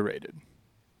very underrated.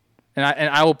 And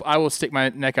I will stick my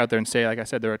neck out there and say, like I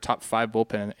said, they're a top 5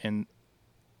 bullpen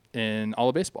in all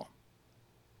of baseball.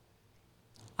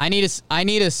 I need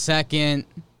a second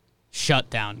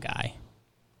shutdown guy.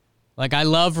 Like, I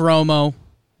love Romo.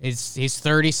 He's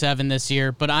 37 this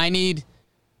year, but I need,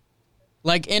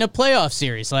 like, in a playoff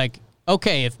series, like,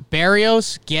 okay, if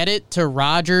Barrios get it to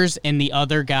Rogers and the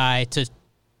other guy to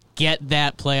get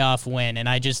that playoff win, and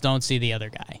I just don't see the other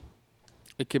guy.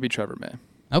 It could be Trevor May.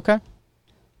 Okay.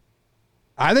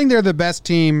 I think they're the best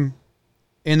team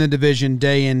in the division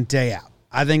day in, day out.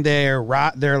 I think their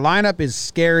lineup is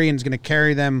scary and is going to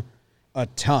carry them a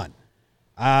ton.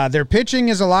 Their pitching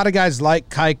is a lot of guys like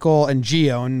Keuchel and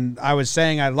Gio, and I was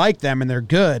saying I like them and they're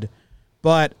good,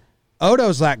 but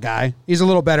Odo's that guy. He's a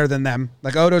little better than them.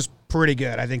 Like, Odo's pretty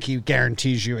good. I think he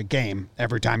guarantees you a game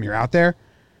every time you're out there.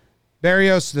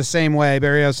 Barrios the same way.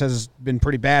 Barrios has been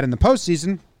pretty bad in the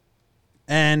postseason,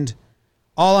 and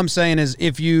all I'm saying is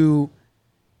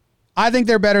I think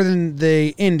they're better than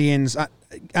the Indians on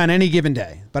any given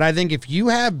day. But I think if you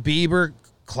have Bieber,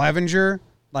 Clevinger,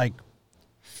 like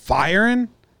firing,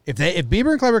 if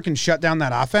Bieber and Clevinger can shut down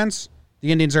that offense,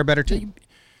 the Indians are a better team.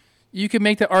 You can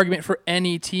make that argument for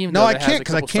any team. No, I can't,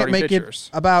 because I can't make pitchers.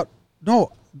 It about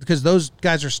because those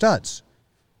guys are studs.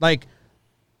 Like,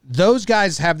 those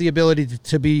guys have the ability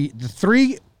to be the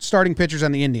 3 starting pitchers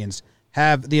on the Indians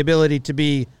have the ability to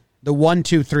be the 1,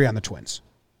 2, 3 on the Twins.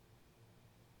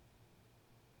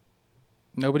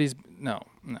 Nobody's no.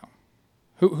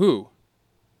 Who?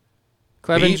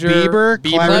 Clevenger,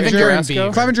 Clevenger and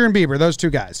Bieber. Clevenger and Bieber, those two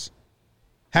guys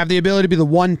have the ability to be the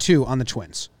 1-2 on the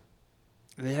Twins.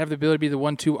 They have the ability to be the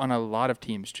 1-2 on a lot of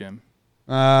teams, Jim.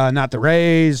 Not the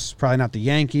Rays, probably not the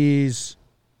Yankees.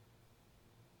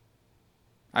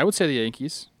 I would say the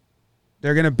Yankees.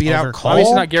 They're going to beat out Cole.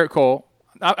 Obviously not Garrett Cole.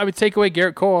 I would take away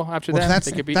Garrett Cole after that.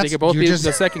 They could both be the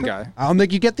second guy. I don't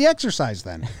think you get the exercise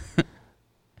then.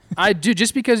 I do.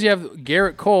 Just because you have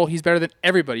Garrett Cole, he's better than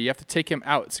everybody. You have to take him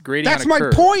out. It's grading on a curve.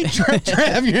 That's my point,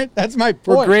 Trev. That's my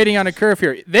point. We're grading on a curve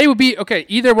here. They would be, okay,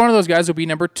 either one of those guys would be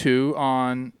number 2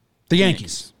 on the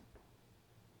Yankees.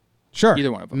 Sure.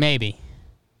 Either one of them. Maybe.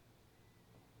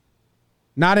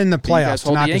 Not in the playoffs. You guys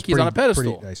hold the Yankees on a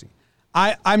pedestal.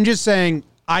 I'm just saying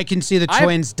I can see the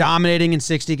Twins dominating in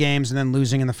 60 games and then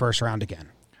losing in the first round again.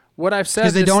 What I've said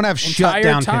because they don't have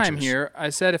shutdown time pitchers. here, I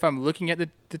said if I'm looking at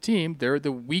the team, they're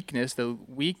the weakness, the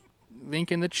weak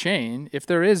link in the chain, if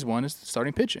there is one, is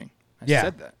starting pitching. I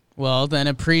said that. Well, then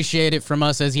appreciate it from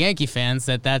us as Yankee fans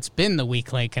that's been the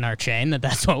weak link in our chain,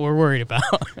 that's what we're worried about.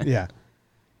 Yeah.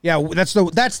 That's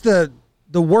the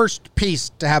worst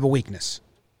piece to have a weakness.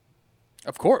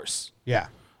 Of course. Yeah.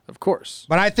 Of course.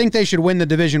 But I think they should win the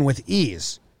division with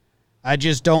ease. I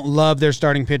just don't love their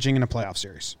starting pitching in a playoff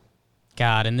series.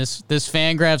 God, and this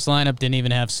Fangraphs lineup didn't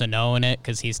even have Sano in it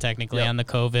because he's technically on the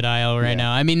COVID IL right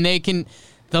now. I mean, the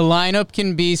lineup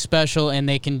can be special and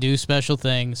they can do special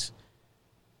things,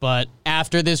 but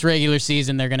after this regular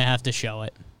season, they're going to have to show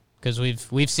it because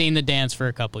we've seen the dance for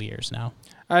a couple years now.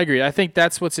 I agree. I think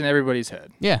that's what's in everybody's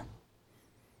head. Yeah,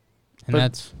 and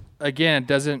but again, it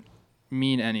doesn't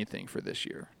mean anything for this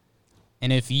year.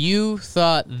 And if you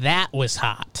thought that was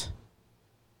hot,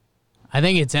 I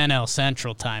think it's NL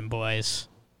Central time, boys.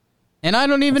 And I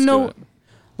don't even know,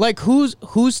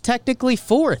 who's technically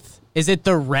fourth? Is it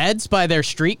the Reds by their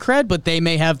street cred, but they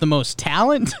may have the most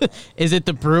talent? Is it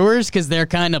the Brewers because they're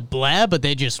kind of blah, but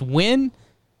they just win?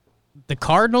 The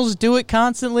Cardinals do it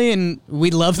constantly, and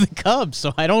we love the Cubs,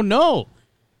 so I don't know.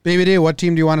 BBD, what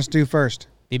team do you want us to do first?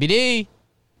 BBD.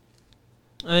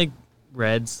 I think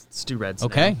Reds. Let's do Reds.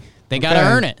 Okay. Now. They got to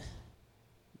earn it.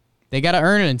 They got to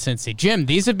earn it in Cincy. Jim,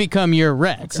 these have become your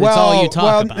Reds. That's all you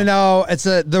talk about. No,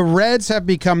 the Reds have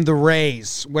become the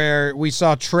Rays, where we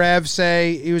saw Trev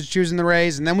say he was choosing the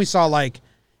Rays, and then we saw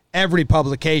every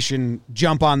publication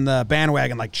jump on the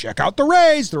bandwagon, check out the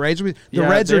Rays. The Reds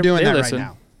are doing that right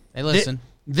now. They listen.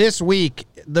 This week,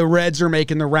 the Reds are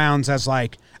making the rounds as I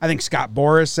think Scott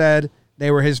Boras said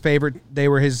they were his favorite. They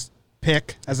were his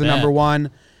pick as a number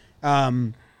one.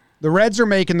 The Reds are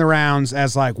making the rounds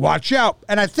as watch out.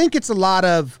 And I think it's a lot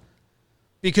of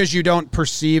because you don't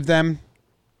perceive them.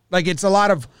 It's a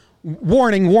lot of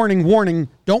warning, warning, warning.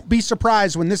 Don't be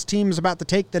surprised when this team is about to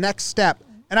take the next step.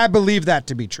 And I believe that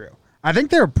to be true. I think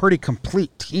they're a pretty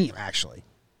complete team, actually.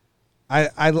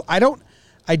 I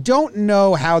don't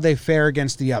know how they fare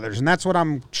against the others. And that's what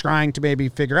I'm trying to maybe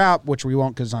figure out, which we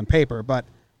won't because it's on paper. But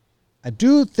I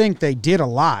do think they did a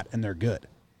lot, and they're good.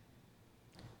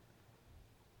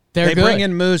 They bring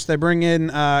in Moose. They bring in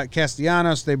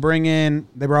Castellanos. They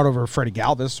brought over Freddie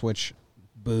Galvis, which,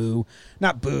 boo.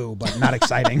 Not boo, but not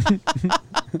exciting.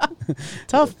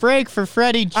 Tough break for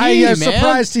Freddie G, I'm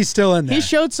surprised he's still in there. He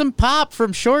showed some pop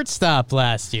from shortstop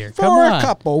last year. For a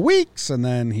couple weeks, and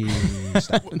then he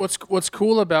stopped. What's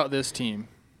cool about this team,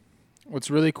 what's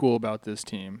really cool about this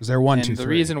team, is they're 1, 2, 3. The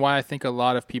reason why I think a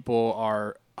lot of people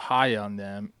are high on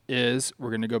them is we're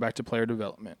going to go back to player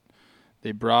development.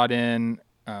 They brought in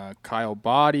Kyle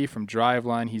Boddy from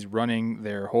Driveline. He's running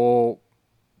their whole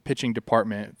pitching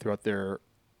department throughout their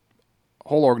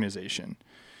whole organization.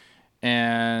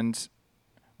 And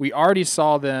we already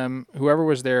saw them, whoever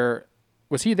was there,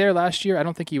 was he there last year? I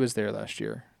don't think he was there last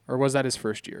year. Or was that his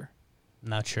first year?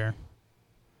 Not sure.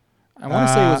 I want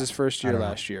to say it was his first year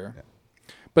last year.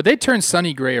 Yeah. But they turned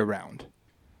Sonny Gray around,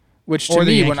 which to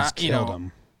me, when I killed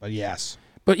him. But yes.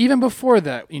 But even before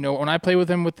that, when I played with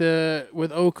him with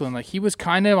Oakland, he was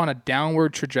kind of on a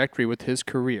downward trajectory with his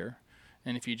career.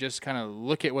 And if you just kind of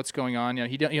look at what's going on,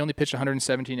 he only pitched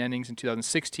 117 innings in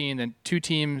 2016, then 2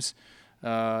 teams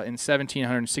in 17,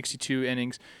 162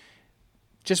 innings.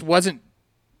 Just wasn't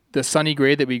the Sonny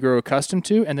Gray that we grew accustomed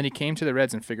to, and then he came to the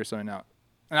Reds and figured something out.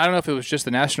 And I don't know if it was just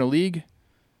the National League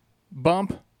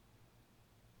bump,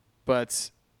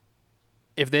 but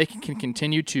if they can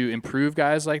continue to improve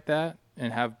guys like that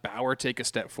and have Bauer take a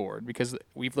step forward, because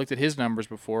we've looked at his numbers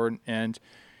before, and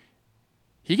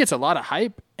he gets a lot of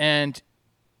hype, and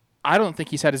I don't think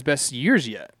he's had his best years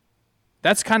yet.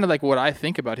 That's kind of what I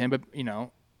think about him, but,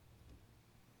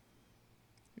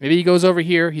 Maybe he goes over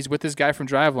here, he's with this guy from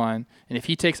Driveline, and if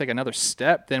he takes like another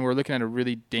step, then we're looking at a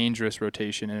really dangerous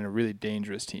rotation and a really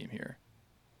dangerous team here.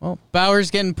 Well,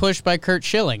 Bauer's getting pushed by Kurt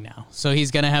Schilling now, so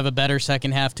he's going to have a better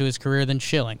second half to his career than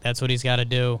Schilling. That's what he's got to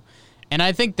do. And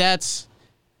I think that's,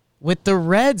 with the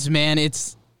Reds, man,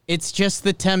 it's just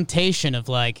the temptation of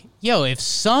like, yo, if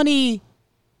Sonny,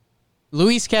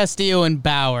 Luis Castillo, and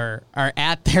Bauer are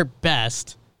at their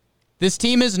best, this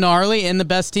team is gnarly and the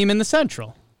best team in the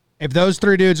Central. If those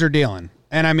three dudes are dealing,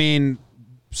 and I mean,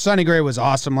 Sonny Gray was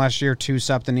awesome last year,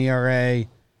 2-something ERA.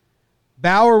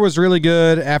 Bauer was really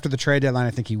good after the trade deadline. I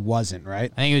think he wasn't,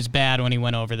 right? I think he was bad when he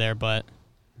went over there, but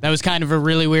that was kind of a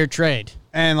really weird trade.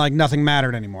 And, like, nothing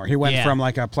mattered anymore. He went from,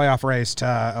 like, a playoff race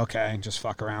to, okay, just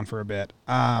fuck around for a bit.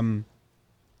 And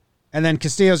then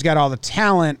Castillo's got all the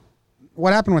talent.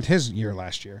 What happened with his year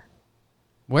last year?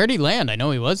 Where'd he land? I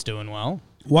know he was doing well.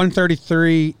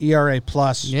 1.33 ERA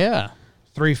plus. Yeah.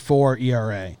 3.4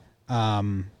 ERA.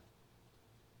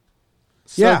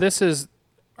 This is,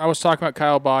 I was talking about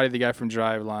Kyle Boddy, the guy from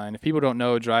Driveline. If people don't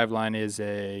know, Driveline is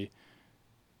they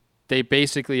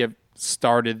basically have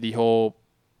started the whole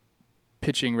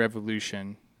pitching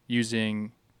revolution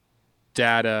using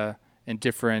data and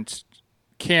different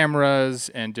cameras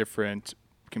and different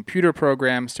computer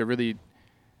programs to really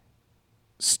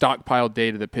stockpile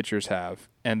data that pitchers have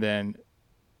and then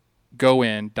go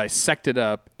in, dissect it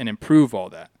up, and improve all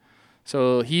that.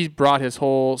 So he brought his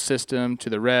whole system to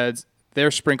the Reds.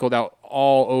 They're sprinkled out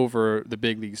all over the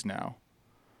big leagues now.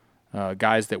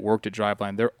 Guys that worked at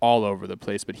Driveline, they're all over the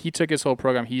place. But he took his whole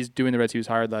program. He's doing the Reds. He was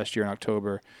hired last year in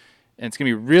October. And it's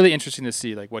going to be really interesting to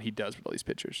see like what he does with all these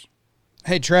pitchers.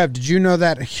 Hey, Trev, did you know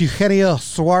that Eugenio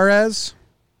Suarez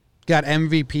got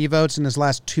MVP votes in his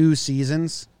last 2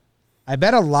 seasons? I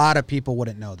bet a lot of people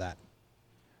wouldn't know that.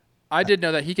 I did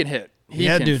know that he can hit. He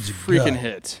that can dude's freaking good.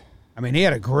 hit. I mean, he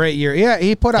had a great year. Yeah,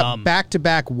 he put up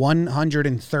back-to-back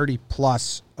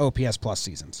 130-plus OPS plus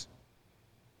seasons.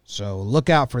 So look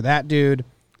out for that dude.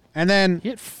 And then he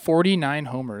hit 49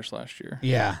 homers last year.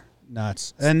 Yeah,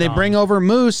 nuts. And they bring over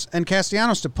Moose and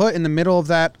Castellanos to put in the middle of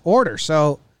that order.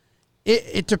 So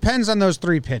it depends on those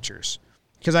 3 pitchers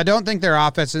because I don't think their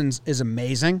offense is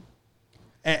amazing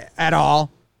at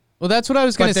all. Well, that's what I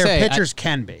was going to say. But their pitchers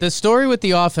can be. The story with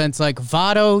the offense, like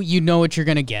Votto, you know what you're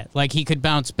going to get. Like he could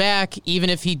bounce back. Even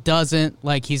if he doesn't,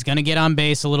 like he's going to get on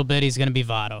base a little bit. He's going to be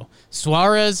Votto.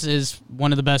 Suarez is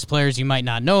one of the best players you might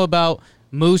not know about.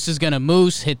 Moose is going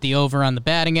to hit the over on the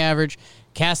batting average.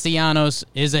 Castellanos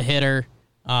is a hitter.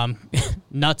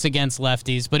 Nuts against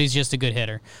lefties, but he's just a good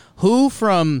hitter. Who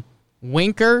from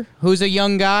Winker, who's a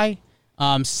young guy?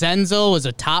 Senzel was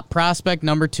a top prospect,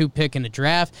 number 2 pick in the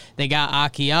draft. They got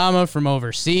Akiyama from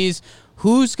overseas.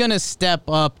 Who's going to step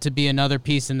up to be another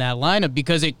piece in that lineup?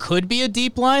 Because it could be a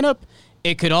deep lineup.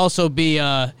 It could also be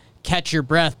catch your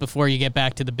breath before you get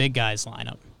back to the big guys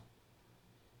lineup.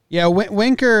 Yeah,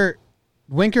 Winker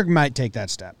might take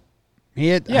that step. He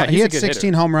had 16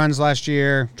 hitter. home runs last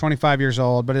year, 25 years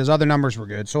old, but his other numbers were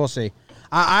good, so we'll see.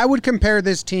 I would compare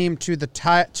this team to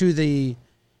the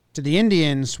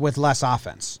Indians with less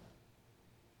offense.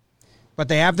 But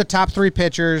they have the top 3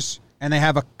 pitchers, and they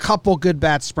have a couple good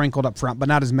bats sprinkled up front, but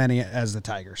not as many as the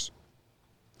Tigers.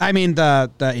 I mean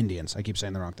the Indians. I keep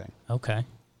saying the wrong thing. Okay.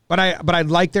 But I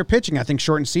like their pitching. I think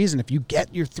shortened season, if you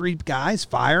get your 3 guys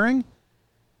firing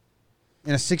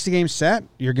in a 60-game set,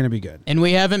 you're going to be good. And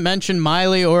we haven't mentioned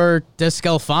Miley or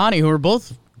DeScalfani, who are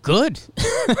both good.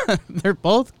 They're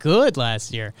both good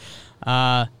last year.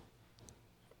 I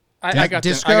got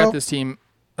this team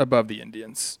above the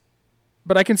Indians,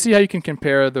 but I can see how you can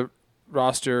compare the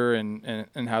roster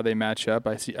and how they match up.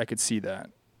 I could see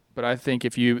that, but I think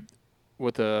if you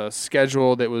with a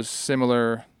schedule that was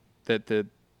similar, that the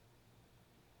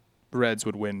Reds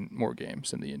would win more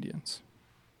games than the Indians.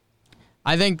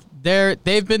 I think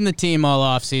they've been the team all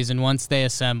offseason once they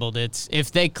assembled. It's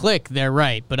if they click, they're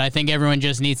right, but I think everyone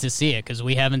just needs to see it because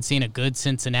we haven't seen a good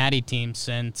Cincinnati team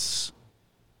since.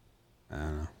 I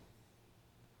don't know.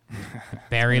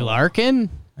 Barry Larkin?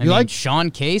 I mean,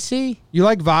 Sean Casey? You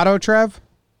like Votto, Trev?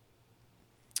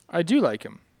 I do like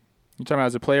him. You talking about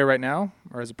as a player right now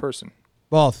or as a person?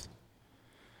 Both.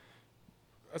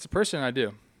 As a person, I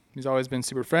do. He's always been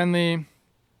super friendly.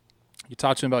 You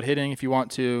talk to him about hitting if you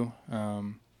want to.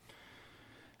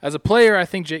 As a player, I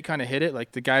think Jake kind of hit it.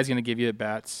 Like, the guy's going to give you at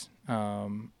bats.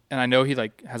 And I know he,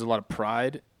 has a lot of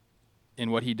pride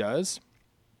in what he does.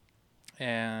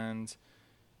 And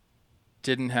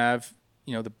didn't have,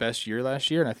 the best year last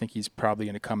year, and I think he's probably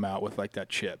going to come out with that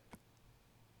chip.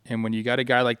 And when you got a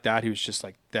guy like that who's just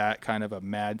that kind of a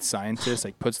mad scientist,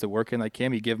 puts the work in like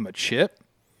him, you give him a chip.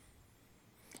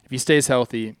 If he stays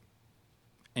healthy,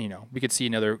 And, we could see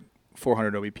another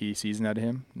 400 OBP season out of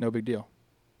him. No big deal.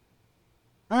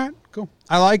 All right, cool.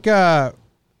 I like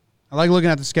looking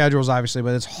at the schedules, obviously,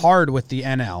 but it's hard with the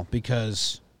NL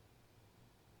because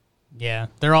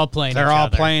they're all playing. They're all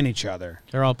playing each other.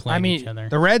 They're all playing each other.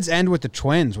 The Reds end with the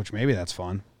Twins, which maybe that's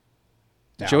fun.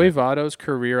 Joey Votto's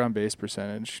career on base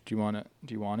percentage. Do you want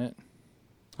it?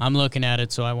 I'm looking at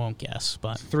it, so I won't guess.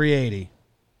 But 380,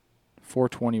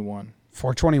 421,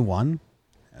 421.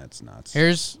 That's nuts.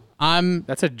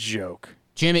 That's a joke.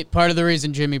 Jimmy, part of the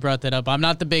reason Jimmy brought that up, I'm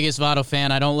not the biggest Votto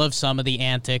fan. I don't love some of the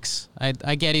antics.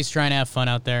 I get he's trying to have fun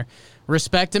out there.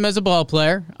 Respect him as a ball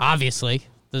player, obviously.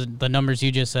 The numbers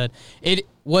you just said.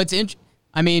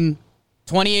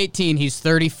 2018, he's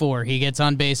 34. He gets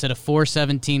on base at a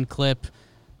 417 clip,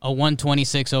 a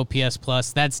 126 OPS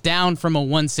plus. That's down from a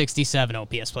 167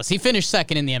 OPS plus. He finished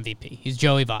second in the MVP. He's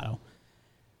Joey Votto.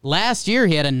 Last year,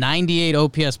 he had a 98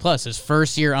 OPS plus, his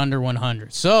first year under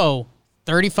 100. So,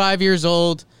 35 years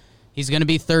old, he's going to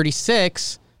be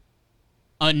 36.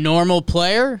 A normal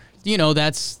player,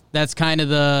 that's kind of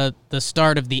the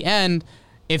start of the end.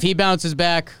 If he bounces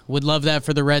back, would love that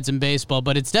for the Reds in baseball,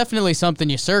 but it's definitely something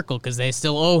you circle because they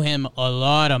still owe him a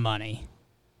lot of money.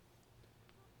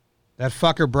 That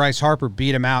fucker Bryce Harper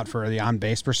beat him out for the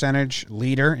on-base percentage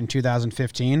leader in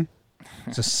 2015.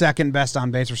 It's the second best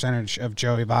on-base percentage of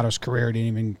Joey Votto's career. He didn't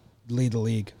even lead the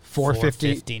league.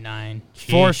 459.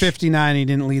 459, he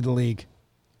didn't lead the league.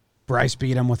 Bryce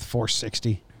beat him with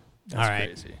 460. That's all right.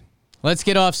 Crazy. Let's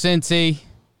get off Cincy.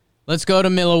 Let's go to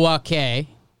Milwaukee.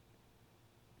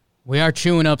 We are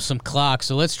chewing up some clock,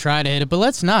 so let's try to hit it, but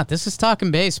let's not. This is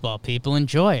talking baseball, people.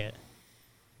 Enjoy it.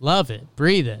 Love it.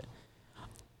 Breathe it.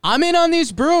 I'm in on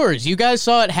these Brewers. You guys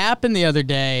saw it happen the other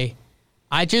day.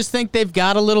 I just think they've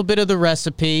got a little bit of the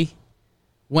recipe.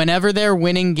 Whenever they're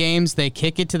winning games, they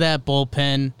kick it to that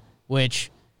bullpen, which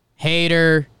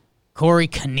Hader, Corey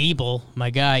Knievel, my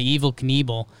guy, Evil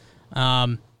Knievel,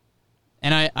 and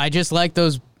I just like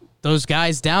those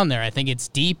guys down there. I think it's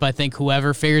deep. I think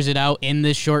whoever figures it out in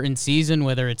this shortened season,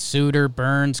 whether it's Suter,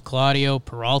 Burns, Claudio,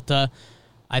 Peralta,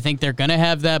 I think they're going to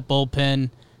have that bullpen.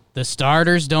 The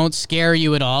starters don't scare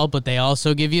you at all, but they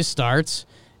also give you starts.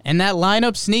 And that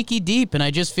lineup's sneaky deep, and I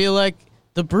just feel like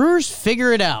the Brewers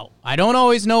figure it out. I don't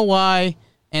always know why,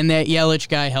 and that Yelich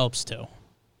guy helps too.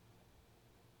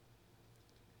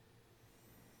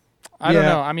 I don't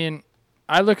know.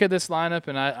 I look at this lineup,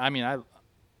 and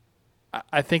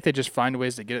I think they just find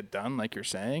ways to get it done, like you're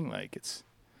saying. Like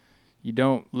you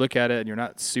don't look at it and you're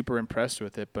not super impressed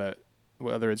with it, but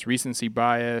whether it's recency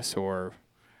bias or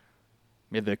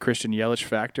maybe the Christian Yelich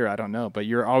factor, I don't know. But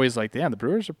you're always like, damn, the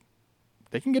Brewers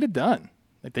they can get it done.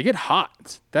 Like they get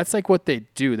hot. That's like what they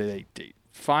do. They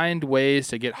find ways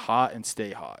to get hot and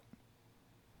stay hot.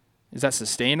 Is that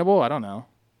sustainable? I don't know.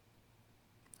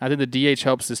 I think the DH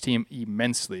helps this team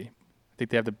immensely. I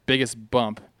think they have the biggest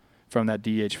bump from that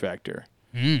DH factor.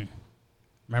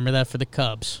 Remember that for the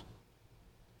Cubs.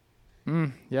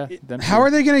 Yeah. How are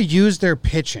they going to use their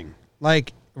pitching?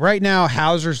 Like right now,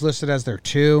 Hauser's listed as their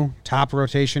top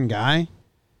rotation guy.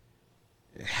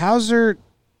 Hauser,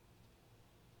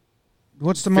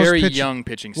 what's the most young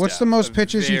pitching staff? What's the most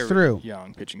pitches he threw?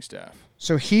 Young pitching staff.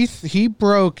 So he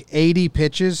broke 80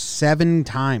 pitches 7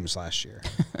 times last year.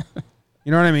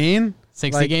 You know what I mean?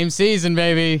 60-game season,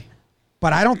 baby.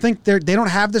 But I don't think they don't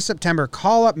have the September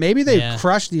call-up. Maybe they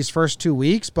crushed these first 2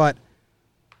 weeks, but,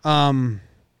 their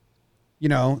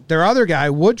other guy,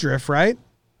 Woodruff, right?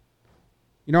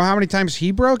 You know how many times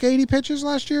he broke 80 pitches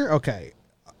last year? Okay,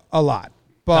 a lot,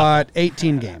 but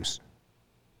 18 games.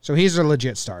 So he's a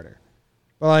legit starter.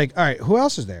 But, all right, who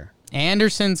else is there?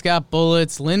 Anderson's got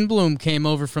bullets. Lindblom came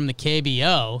over from the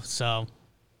KBO, so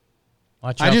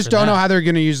watch out. I just don't know how they're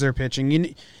going to use their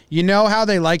pitching. You know how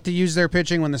they like to use their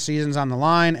pitching when the season's on the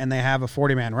line and they have a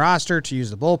 40-man roster to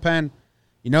use the bullpen.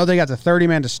 You know they got the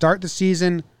 30-man to start the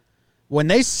season. When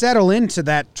they settle into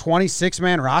that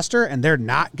 26-man roster and they're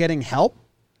not getting help,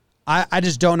 I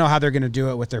just don't know how they're going to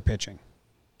do it with their pitching.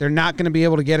 They're not going to be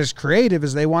able to get as creative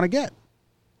as they want to get.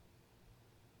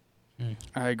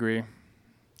 I agree.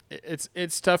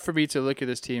 It's tough for me to look at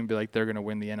this team and be like, they're going to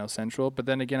win the NL Central. But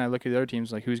then again, I look at the other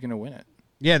teams like, who's going to win it?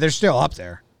 Yeah, they're still up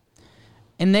there.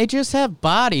 And they just have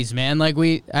bodies, man. Like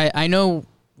I know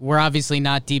we're obviously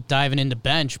not deep diving into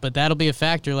bench, but that'll be a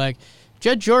factor. Like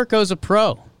Jed Jorko's a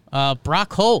pro.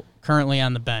 Brock Holt currently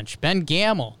on the bench. Ben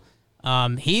Gamel.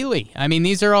 Healy. I mean,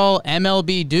 these are all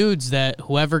MLB dudes that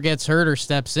whoever gets hurt or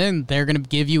steps in, they're going to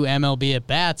give you MLB at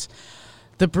bats.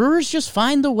 The Brewers just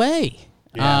find the way.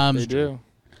 Yeah, they do.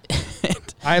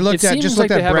 I looked at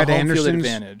Brett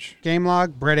Anderson's game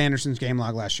log. Brett Anderson's game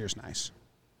log last year is nice.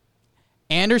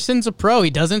 Anderson's a pro. He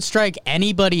doesn't strike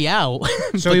anybody out.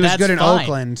 So he was good in fine.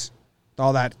 Oakland.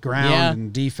 All that ground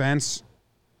and defense.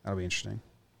 That'll be interesting.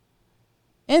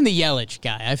 And the Yelich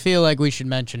guy. I feel like we should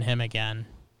mention him again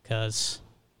because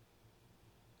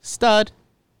stud.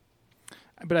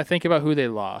 But I think about who they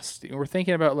lost. We're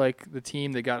thinking about like the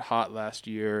team that got hot last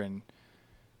year and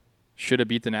should have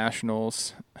beat the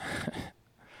Nationals,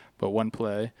 but one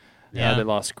play. Yeah. They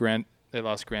lost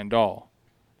Grandal.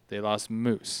 They lost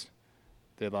Moose.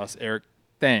 They lost Eric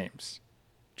Thames,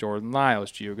 Jordan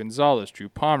Lyles, Gio Gonzalez, Drew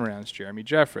Pomeranz, Jeremy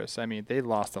Jeffress. I mean, they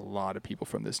lost a lot of people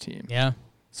from this team. Yeah.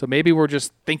 So maybe we're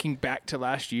just thinking back to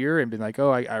last year and being like,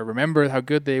 oh, I remember how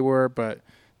good they were, but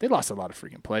they lost a lot of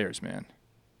freaking players, man.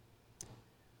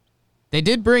 They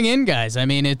did bring in guys. I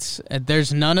mean,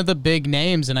 there's none of the big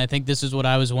names, and I think this is what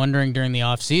I was wondering during the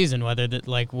offseason, whether that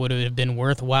would it have been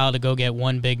worthwhile to go get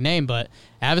one big name. But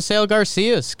Avisail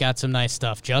Garcia's got some nice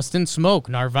stuff. Justin Smoke,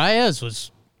 Narvaez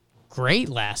was great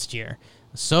last year.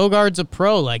 Sogard's a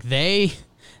pro. Like they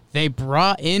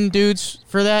brought in dudes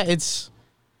for that. It's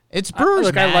Brewers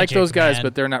Look, magic, I like those guys, man.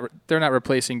 but they're not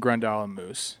replacing Grandal and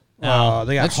Moose. No,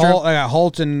 They got that's true. They got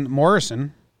Holt and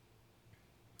Morrison.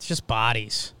 It's just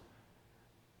bodies.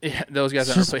 Yeah, those guys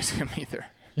aren't replacing him either.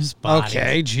 Just bodies.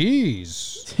 Okay,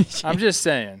 jeez. I'm just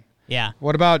saying. Yeah,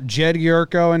 What about Jed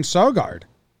Yurko and Sogard?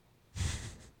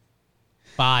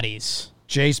 bodies.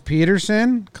 Jace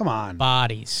Peterson? Come on.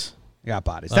 Bodies. They got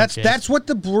bodies. Love Jace. That's what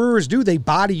the Brewers do. They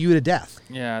body you to death.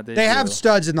 Yeah, They do. have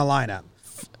studs in the lineup.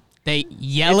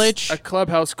 Yelich. It's a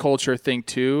clubhouse culture thing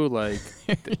too. Like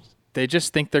they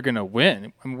just think they're gonna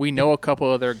win. I mean, we know a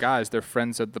couple of their guys. They're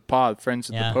friends of the pod, friends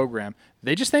of the program.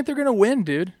 They just think they're gonna win,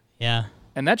 dude. Yeah.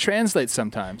 And that translates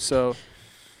sometimes. So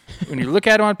when you look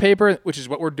at it on paper, which is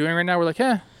what we're doing right now, we're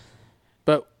like,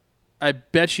 But I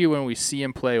bet you when we see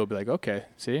him play, we'll be like, okay,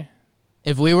 see?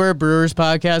 If we were a Brewers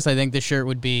podcast, I think the shirt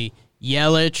would be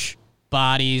Yelich,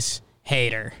 bodies,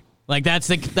 hater. Like that's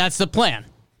the plan.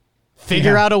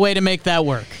 Figure out a way to make that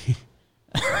work.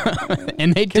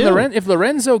 And they do. If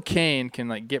Lorenzo Cain can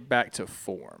like get back to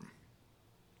form,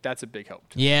 that's a big help.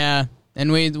 Yeah.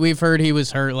 And we've heard he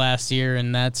was hurt last year,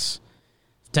 and that's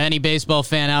to any baseball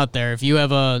fan out there, if you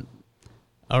have a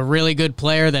really good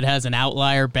player that has an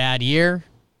outlier bad year,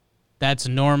 that's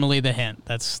normally the hint.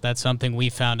 That's something we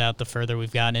found out the further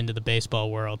we've gotten into the baseball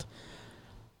world.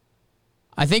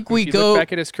 I think if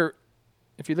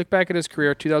you look back at his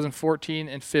career, 2014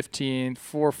 and 15,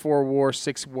 4-4 WAR,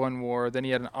 6-1 WAR. Then he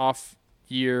had an off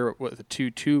year with a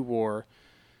 2-2 WAR.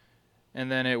 And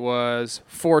then it was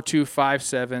 4-2,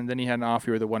 5-7. Then he had an off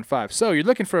year with a 1-5. So you're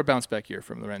looking for a bounce back year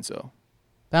from Lorenzo.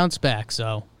 Bounce back,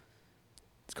 so.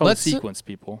 It's called a sequence,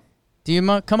 people. Do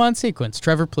you come on sequence?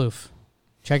 Trevor Plouffe.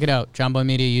 Check it out. John Boy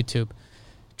Media YouTube.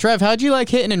 Trev, how'd you like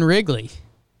hitting in Wrigley?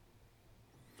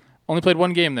 Only played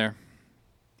one game there.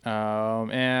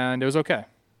 And it was okay.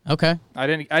 Okay. I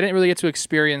didn't really get to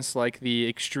experience like the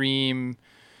extreme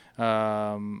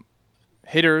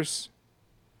hitters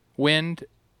wind,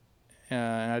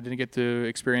 and I didn't get to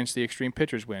experience the extreme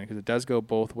pitchers wind because it does go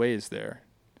both ways there.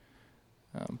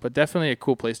 But definitely a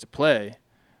cool place to play.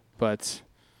 But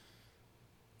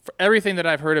for everything that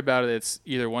I've heard about it, it's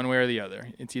either one way or the other.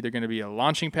 It's either going to be a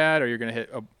launching pad or you're going to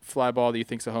hit a fly ball that you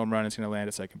think's a home run and it's going to land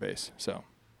at second base. So,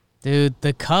 dude,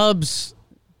 the Cubs,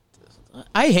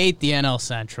 I hate the NL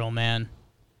Central, man.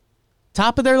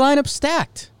 Top of their lineup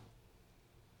stacked.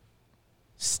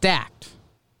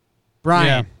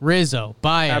 Bryant, Rizzo,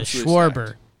 Baez, Absolutely Schwarber,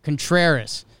 stacked.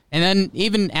 Contreras. And then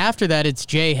even after that, it's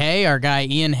Jay Hay, our guy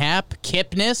Ian Happ,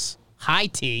 Kipnis, High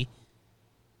T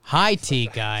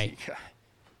guy.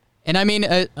 And I mean,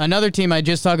 another team I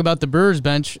just talk about the Brewers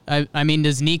bench. I mean,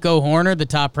 does Nico Horner, the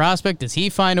top prospect, does he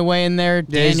find a way in there?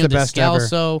 Yeah, he's Daniel the best ever.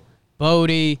 Descalso,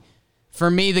 Bodie.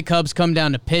 For me, the Cubs come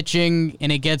down to pitching,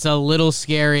 and it gets a little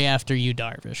scary after you,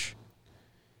 Darvish.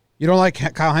 You don't like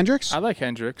Kyle Hendricks? I like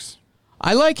Hendricks.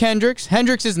 I like Hendricks.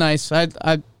 Hendricks is nice.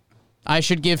 I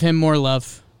should give him more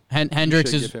love.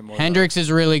 Hendricks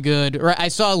is really good. I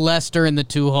saw Lester in the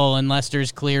 2-hole, and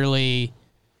Lester's clearly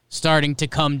starting to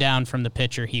come down from the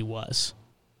pitcher he was.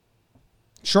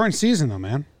 Short season, though,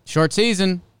 man. Short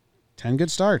season. 10 good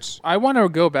starts. I want to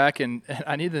go back and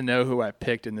I need to know who I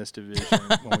picked in this division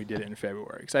when we did it in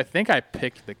February. Because I think I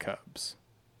picked the Cubs.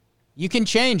 You can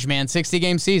change, man.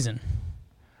 60-game season.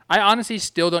 I honestly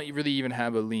still don't really even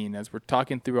have a lean. As we're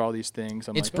talking through all these things,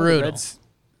 I'm It's like, brutal. The Reds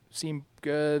seem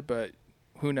good, but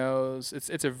who knows?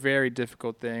 It's a very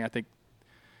difficult thing. I think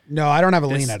No, I don't have a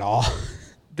lean at all.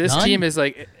 this None? team is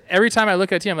like, every time I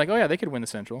look at a team, I'm like, oh yeah, they could win the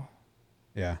Central.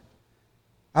 Yeah.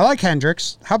 I like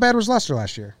Hendricks. How bad was Lester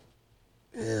last year?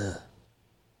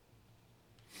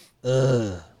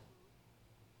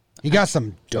 He got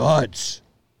some duds.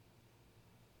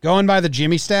 Going by the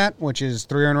Jimmy stat, which is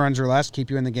 3 earned runs or less,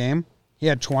 keep you in the game. He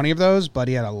had 20 of those, but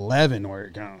he had 11 where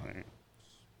it going.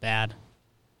 Bad.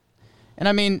 And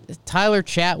I mean, Tyler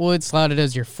Chatwood slotted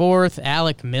as your 4th,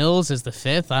 Alec Mills as the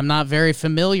 5th. I'm not very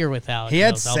familiar with Alec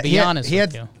Mills, I'll be honest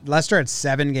with you. Lester had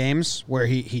 7 games where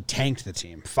he tanked the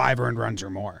team, 5 earned runs or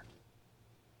more.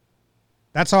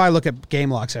 That's how I look at game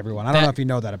logs, everyone. I don't know if you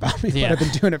know that about me, but I've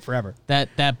been doing it forever.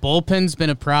 That bullpen's been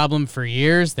a problem for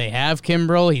years. They have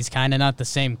Kimbrel. He's kind of not the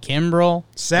same Kimbrel.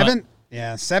 7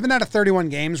 out of 31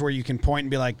 games where you can point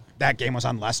and be like, that game was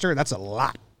on Lester. That's a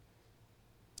lot.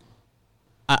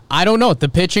 I don't know. The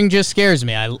pitching just scares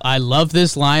me. I love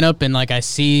this lineup, and I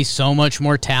see so much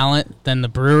more talent than the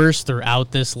Brewers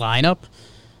throughout this lineup.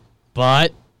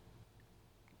 But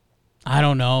I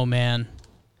don't know, man.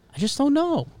 I just don't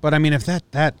know. But I mean, if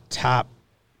that top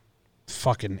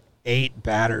fucking 8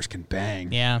 batters can bang,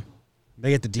 they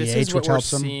get the DH, which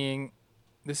helps them.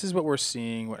 This is what we're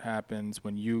seeing. What happens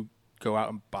when you go out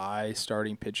and buy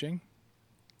starting pitching,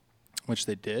 which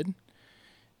they did,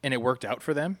 and it worked out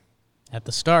for them at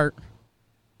the start.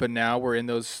 But now we're in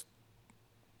those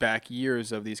back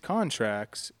years of these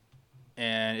contracts,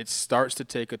 and it starts to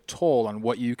take a toll on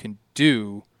what you can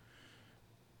do,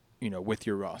 with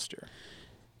your roster.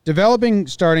 Developing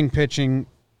starting pitching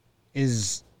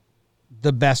is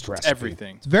the best recipe. It's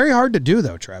everything. It's very hard to do,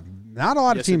 though, Trev. Not a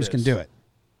lot of teams can do it.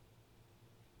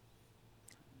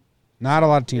 Not a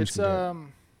lot of teams can do it.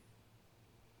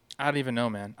 I don't even know,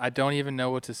 man. I don't even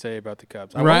know what to say about the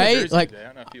Cubs. Right? I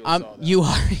don't know if you saw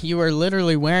that. You are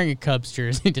literally wearing a Cubs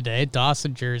jersey today, a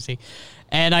Dawson jersey.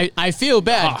 And I feel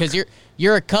bad because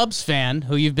you're a Cubs fan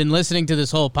who you've been listening to this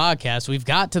whole podcast. We've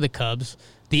got to the Cubs.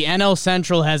 The NL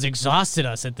Central has exhausted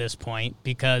us at this point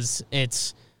because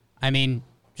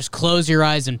just close your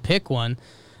eyes and pick one.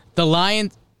 The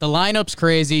lineup's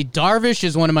crazy. Darvish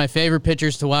is one of my favorite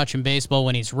pitchers to watch in baseball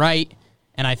when he's right,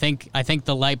 and I think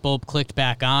the light bulb clicked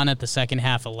back on at the second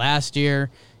half of last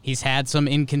year. He's had some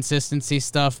inconsistency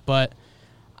stuff, but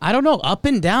I don't know, up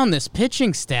and down this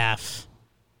pitching staff,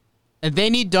 they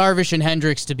need Darvish and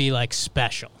Hendricks to be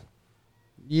special.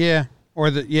 Yeah,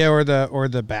 or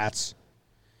the bats.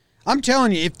 I'm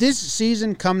telling you, if this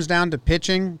season comes down to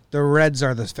pitching, the Reds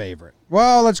are the favorite.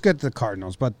 Well, let's get to the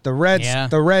Cardinals, but the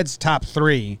Reds top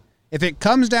 3. If it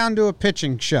comes down to a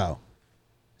pitching show,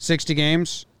 60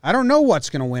 games, I don't know what's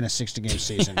going to win a 60-game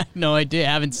season. No idea.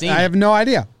 I haven't seen it. I have no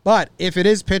idea. But if it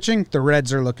is pitching, the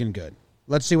Reds are looking good.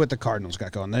 Let's see what the Cardinals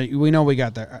got going. We know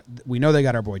they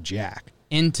got our boy Jack.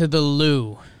 Into the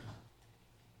Lou.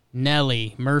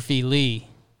 Nelly, Murphy Lee.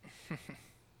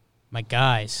 My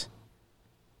guys.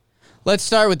 Let's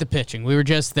start with the pitching. We were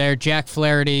just there. Jack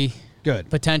Flaherty, good. We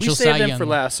Potential Cy saved Young. them for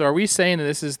last. So are we saying that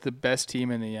this is the best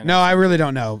team in the NFC? No, I really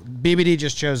don't know. BBD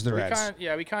just chose the Reds.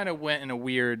 We kind of went in a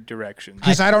weird direction.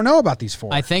 Because I don't know about these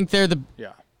 4. I think they're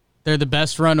the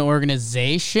best run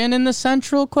organization in the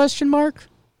Central, ? Okay.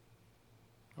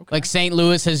 St.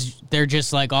 Louis they're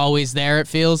just always there, it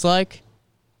feels like.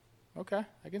 Okay,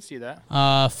 I can see that.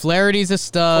 Flaherty's a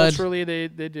stud. Culturally, they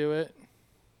do it.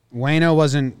 Waino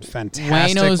wasn't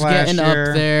fantastic Waino's last getting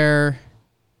year. up there.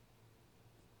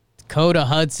 Dakota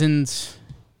Hudson's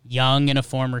young and a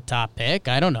former top pick.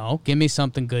 I don't know. Give me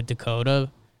something good, Dakota.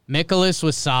 Mikolas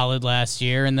was solid last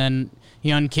year, and then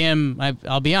Hyun Kim,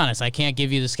 I'll be honest, I can't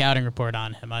give you the scouting report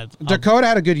on him. Dakota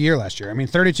had a good year last year.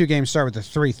 32 games start with a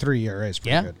 3.3 ERA is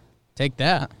pretty good. Take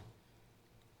that.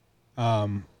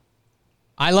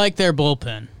 I like their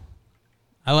bullpen.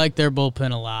 I like their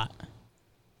bullpen a lot.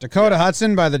 Dakota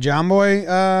Hudson by the John Boy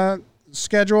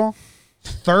schedule,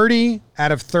 30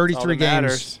 out of 33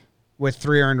 games with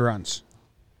 3 earned runs.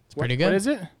 It's pretty good. What is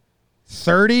it?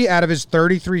 30 out of his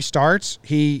 33 starts,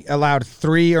 he allowed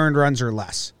 3 earned runs or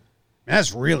less.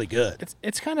 That's really good.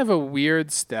 It's kind of a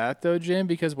weird stat, though, Jim,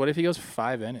 because what if he goes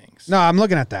 5 innings? No, I'm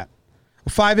looking at that.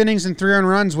 5 innings and 3 earned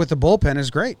runs with the bullpen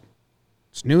is great.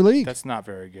 It's new league. That's not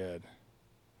very good.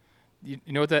 You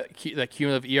know what that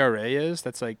cumulative ERA is?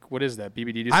 That's what is that?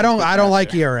 BBD. I don't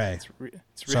like ERA.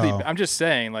 It's really. I'm just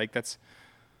saying, that's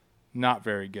not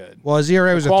very good. Well, his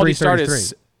ERA was a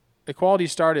 3.33. The quality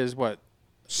start is what?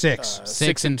 6.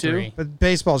 6 and 3. But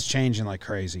baseball's changing like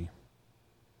crazy.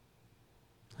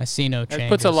 I see no changes. It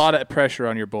puts a lot of pressure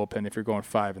on your bullpen if you're going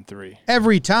 5 and 3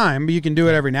 every time. But you can do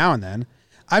it every now and then.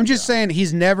 I'm just saying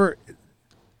he's never.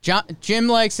 Jim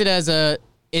likes it as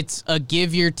it's a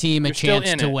give your team a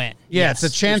chance to win. Yeah, yes.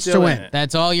 it's a chance to win.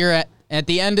 That's all you're at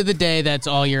the end of the day. That's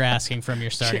all you're asking from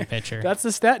your starting pitcher. That's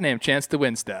the stat name, chance to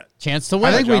win stat. Chance to win.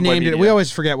 I think we named it. We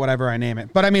always forget whatever I name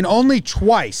it. But only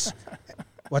twice.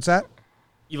 What's that?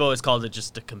 You've always called it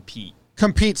just to compete.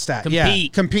 Compete stat. Yeah,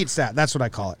 Compete. compete stat. That's what I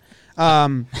call it.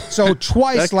 So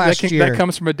twice last year. That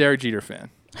comes from a Derek Jeter fan.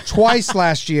 Twice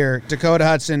last year, Dakota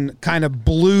Hudson kind of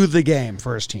blew the game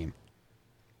for his team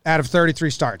out of 33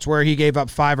 starts where he gave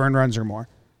up 5 earned runs or more,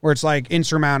 where it's like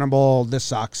insurmountable, this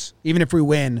sucks. Even if we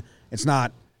win, it's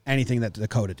not anything that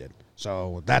Dakota did.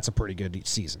 So that's a pretty good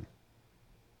season.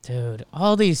 Dude,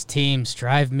 all these teams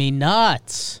drive me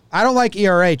nuts. I don't like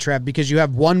ERA, Trev, because you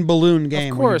have one balloon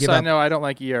game. Of course, I know I don't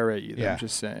like ERA either. Yeah. I'm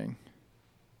just saying.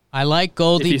 I like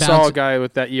Goldie. If you saw a guy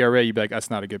with that ERA, you'd be like, that's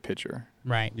not a good pitcher.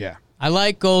 Right. Yeah. I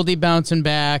like Goldie bouncing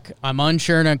back. I'm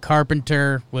unsure on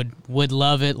Carpenter. Would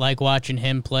love it, like watching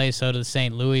him play, so do the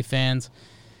St. Louis fans.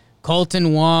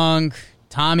 Colton Wong,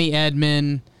 Tommy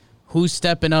Edman. Who's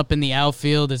stepping up in the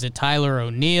outfield? Is it Tyler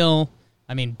O'Neill?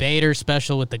 I mean, Bader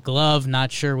special with the glove,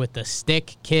 not sure with the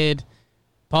stick kid.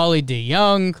 Paulie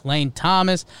DeYoung, Lane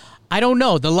Thomas. I don't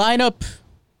know. The lineup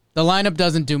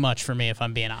doesn't do much for me, if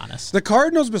I'm being honest. The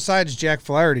Cardinals, besides Jack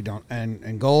Flaherty,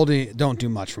 and Goldie, don't do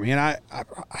much for me. And I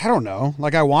don't know.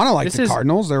 Like, I want to like the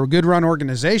Cardinals. They're a good run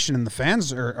organization, and the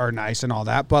fans are nice and all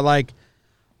that. But, like,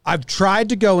 I've tried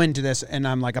to go into this, and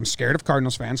I'm scared of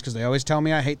Cardinals fans because they always tell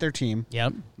me I hate their team.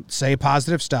 Yep. Say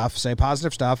positive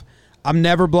stuff. I'm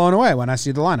never blown away when I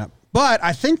see the lineup. But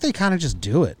I think they kind of just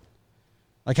do it.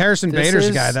 Like, Harrison Bader's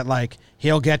a guy that, like,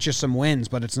 he'll get you some wins,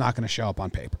 but it's not going to show up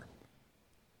on paper.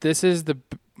 This is the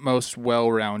most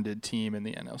well-rounded team in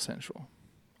the NL Central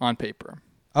on paper.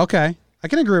 Okay. I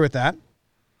can agree with that.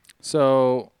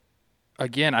 So,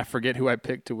 again, I forget who I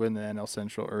picked to win the NL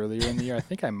Central earlier in the year. I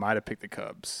think I might have picked the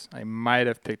Cubs.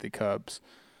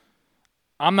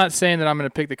 I'm not saying that I'm going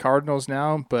to pick the Cardinals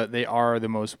now, but they are the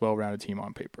most well-rounded team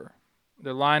on paper.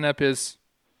 Their lineup is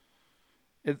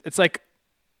it's like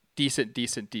decent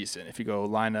if you go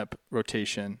lineup,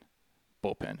 rotation,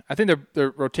 bullpen. I think their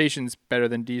rotation's better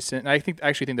than decent. And I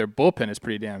actually think their bullpen is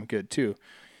pretty damn good too.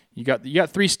 You got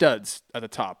 3 studs at the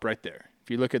top right there.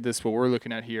 If you look at this, what we're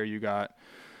looking at here, you got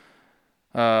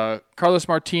Carlos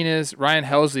Martinez, Ryan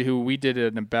Helsley, who we did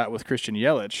an at-bat with Christian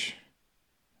Yelich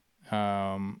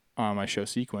on my show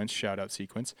Sequence, shout-out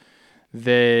Sequence.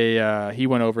 He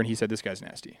went over and he said, this guy's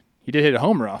nasty. He did hit a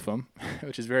homer off him,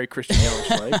 which is very Christian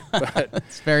Yelich-like. But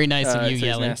it's very nice of you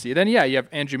yelling. Nasty. Then, you have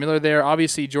Andrew Miller there.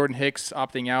 Obviously, Jordan Hicks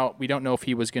opting out. We don't know if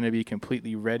he was going to be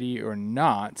completely ready or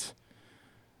not,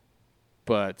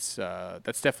 but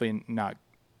that's definitely not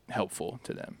helpful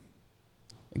to them.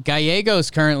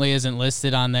 Gallegos currently isn't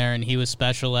listed on there, and he was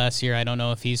special last year. I don't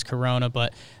know if he's Corona,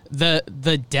 but the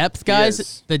depth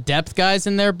guys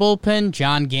in their bullpen,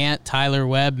 John Gant, Tyler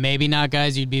Webb, maybe not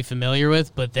guys you'd be familiar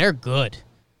with, but they're good.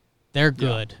 They're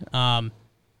good. Yeah.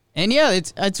 And yeah,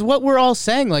 it's what we're all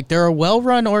saying. Like, they're a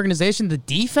well-run organization. The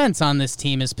defense on this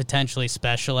team is potentially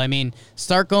special. I mean,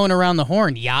 start going around the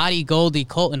horn. Yachty, Goldie,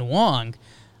 Colton Wong.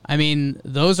 I mean,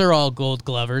 those are all Gold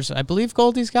Glovers. I believe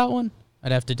Goldie's got one.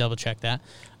 I'd have to double-check that.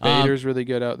 Bader's really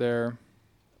good out there.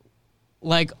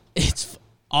 Like, it's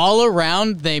all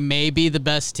around, they may be the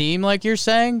best team, like you're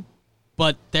saying,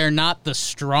 but they're not the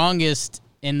strongest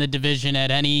in the division at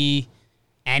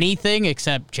anything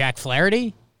except Jack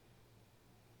Flaherty.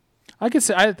 I could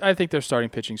say I think their starting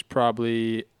pitching's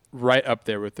probably right up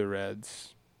there with the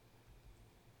Reds.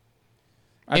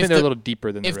 I think they're a little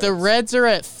deeper than the Reds. If the Reds are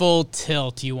at full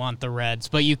tilt, you want the Reds,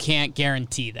 but you can't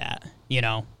guarantee that, you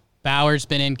know. Bauer's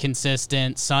been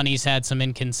inconsistent. Sonny's had some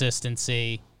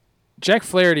inconsistency. Jack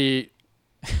Flaherty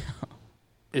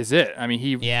is it. I mean,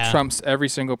 he trumps every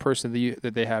single person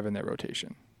that they have in their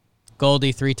rotation.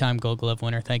 Goldie, 3-time Gold Glove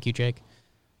winner. Thank you, Jake.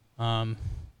 I'm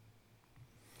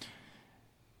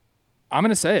going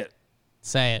to say it.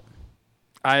 Say it.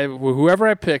 Whoever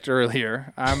I picked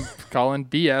earlier, I'm calling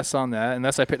BS on that.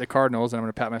 Unless I pick the Cardinals, and I'm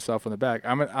going to pat myself on the back.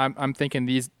 I'm thinking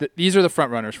these are the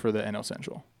front runners for the NL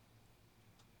Central.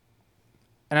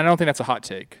 And I don't think that's a hot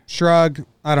take. Shrug.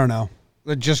 I don't know.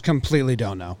 I just completely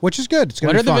don't know, which is good. It's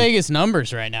going to be fun. What are the Vegas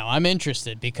numbers right now? I'm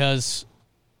interested because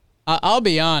I'll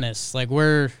be honest. Like,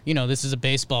 this is a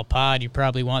baseball pod. You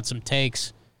probably want some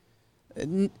takes.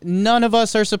 None of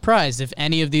us are surprised if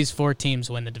any of these 4 teams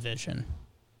win the division.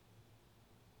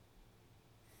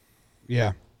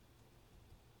 Yeah.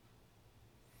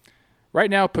 Right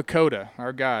now, Pacoda,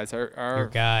 our guys, our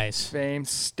guys, famed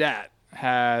stat,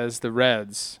 has the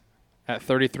Reds at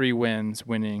 33 wins,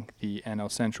 winning the NL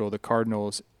Central. The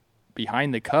Cardinals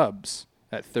behind the Cubs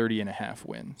at 30.5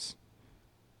 wins.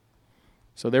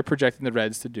 So they're projecting the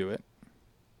Reds to do it.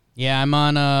 Yeah, I'm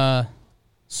on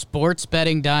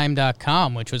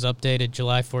sportsbettingdime.com, which was updated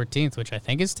July 14th, which I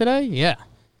think is today. Yeah.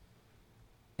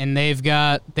 And they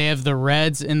have the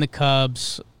Reds and the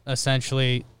Cubs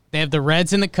essentially They have the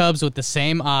Reds and the Cubs with the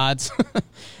same odds.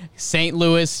 St.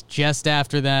 Louis just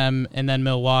after them, and then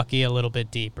Milwaukee a little bit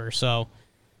deeper. So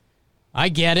I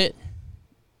get it,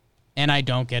 and I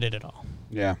don't get it at all.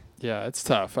 Yeah. Yeah, it's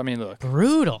tough. I mean, look.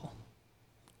 Brutal.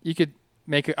 You could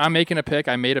make it. I'm making a pick.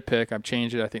 I made a pick. I've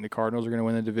changed it. I think the Cardinals are going to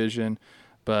win the division,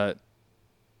 but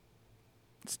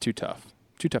it's too tough.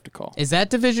 Too tough to call. Is that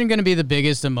division going to be the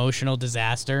biggest emotional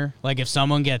disaster? Like, if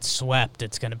someone gets swept,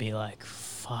 it's going to be like,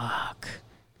 fuck.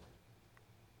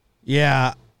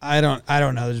 Yeah, I don't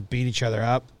know. They just beat each other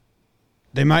up.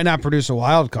 They might not produce a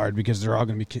wild card because they're all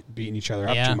going to be beating each other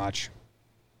up too much.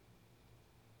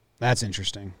 That's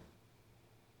interesting.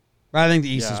 But I think the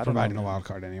East is providing a wild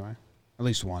card anyway. At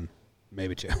least one,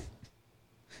 maybe two.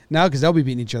 No, because they'll be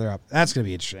beating each other up. That's going to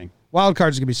be interesting. Wild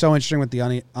cards are going to be so interesting with the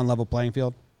unlevel playing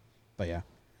field. But yeah,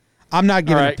 I'm not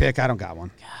giving a pick. I don't got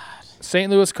one. God. St.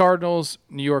 Louis Cardinals,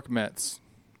 New York Mets,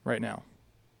 right now.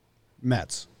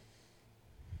 Mets.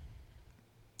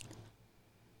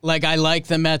 Like, I like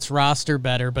the Mets roster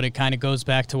better, but it kind of goes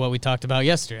back to what we talked about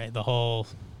yesterday. The whole,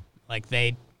 like,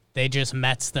 they just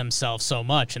Mets themselves so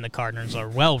much, and the Cardinals are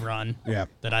well run. Yeah.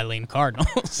 That I lean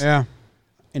Cardinals. Yeah.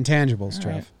 Intangibles,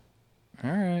 Trev. All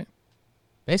right.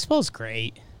 Baseball's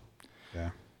great. Yeah.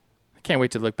 I can't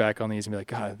wait to look back on these and be like,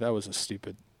 God, that was a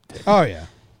stupid take. Oh, yeah.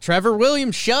 Trevor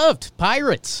Williams shoved.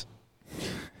 Pirates.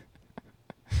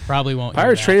 Probably won't.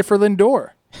 Pirates traded for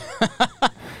Lindor.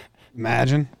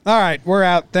 Imagine. All right, we're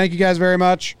out. Thank you guys very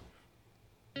much.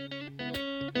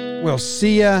 We'll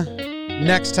see you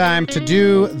next time to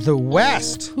do the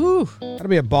West. Whew. That'll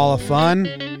be a ball of fun.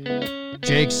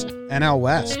 Jake's NL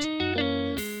West.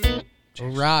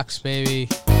 Rocks, baby.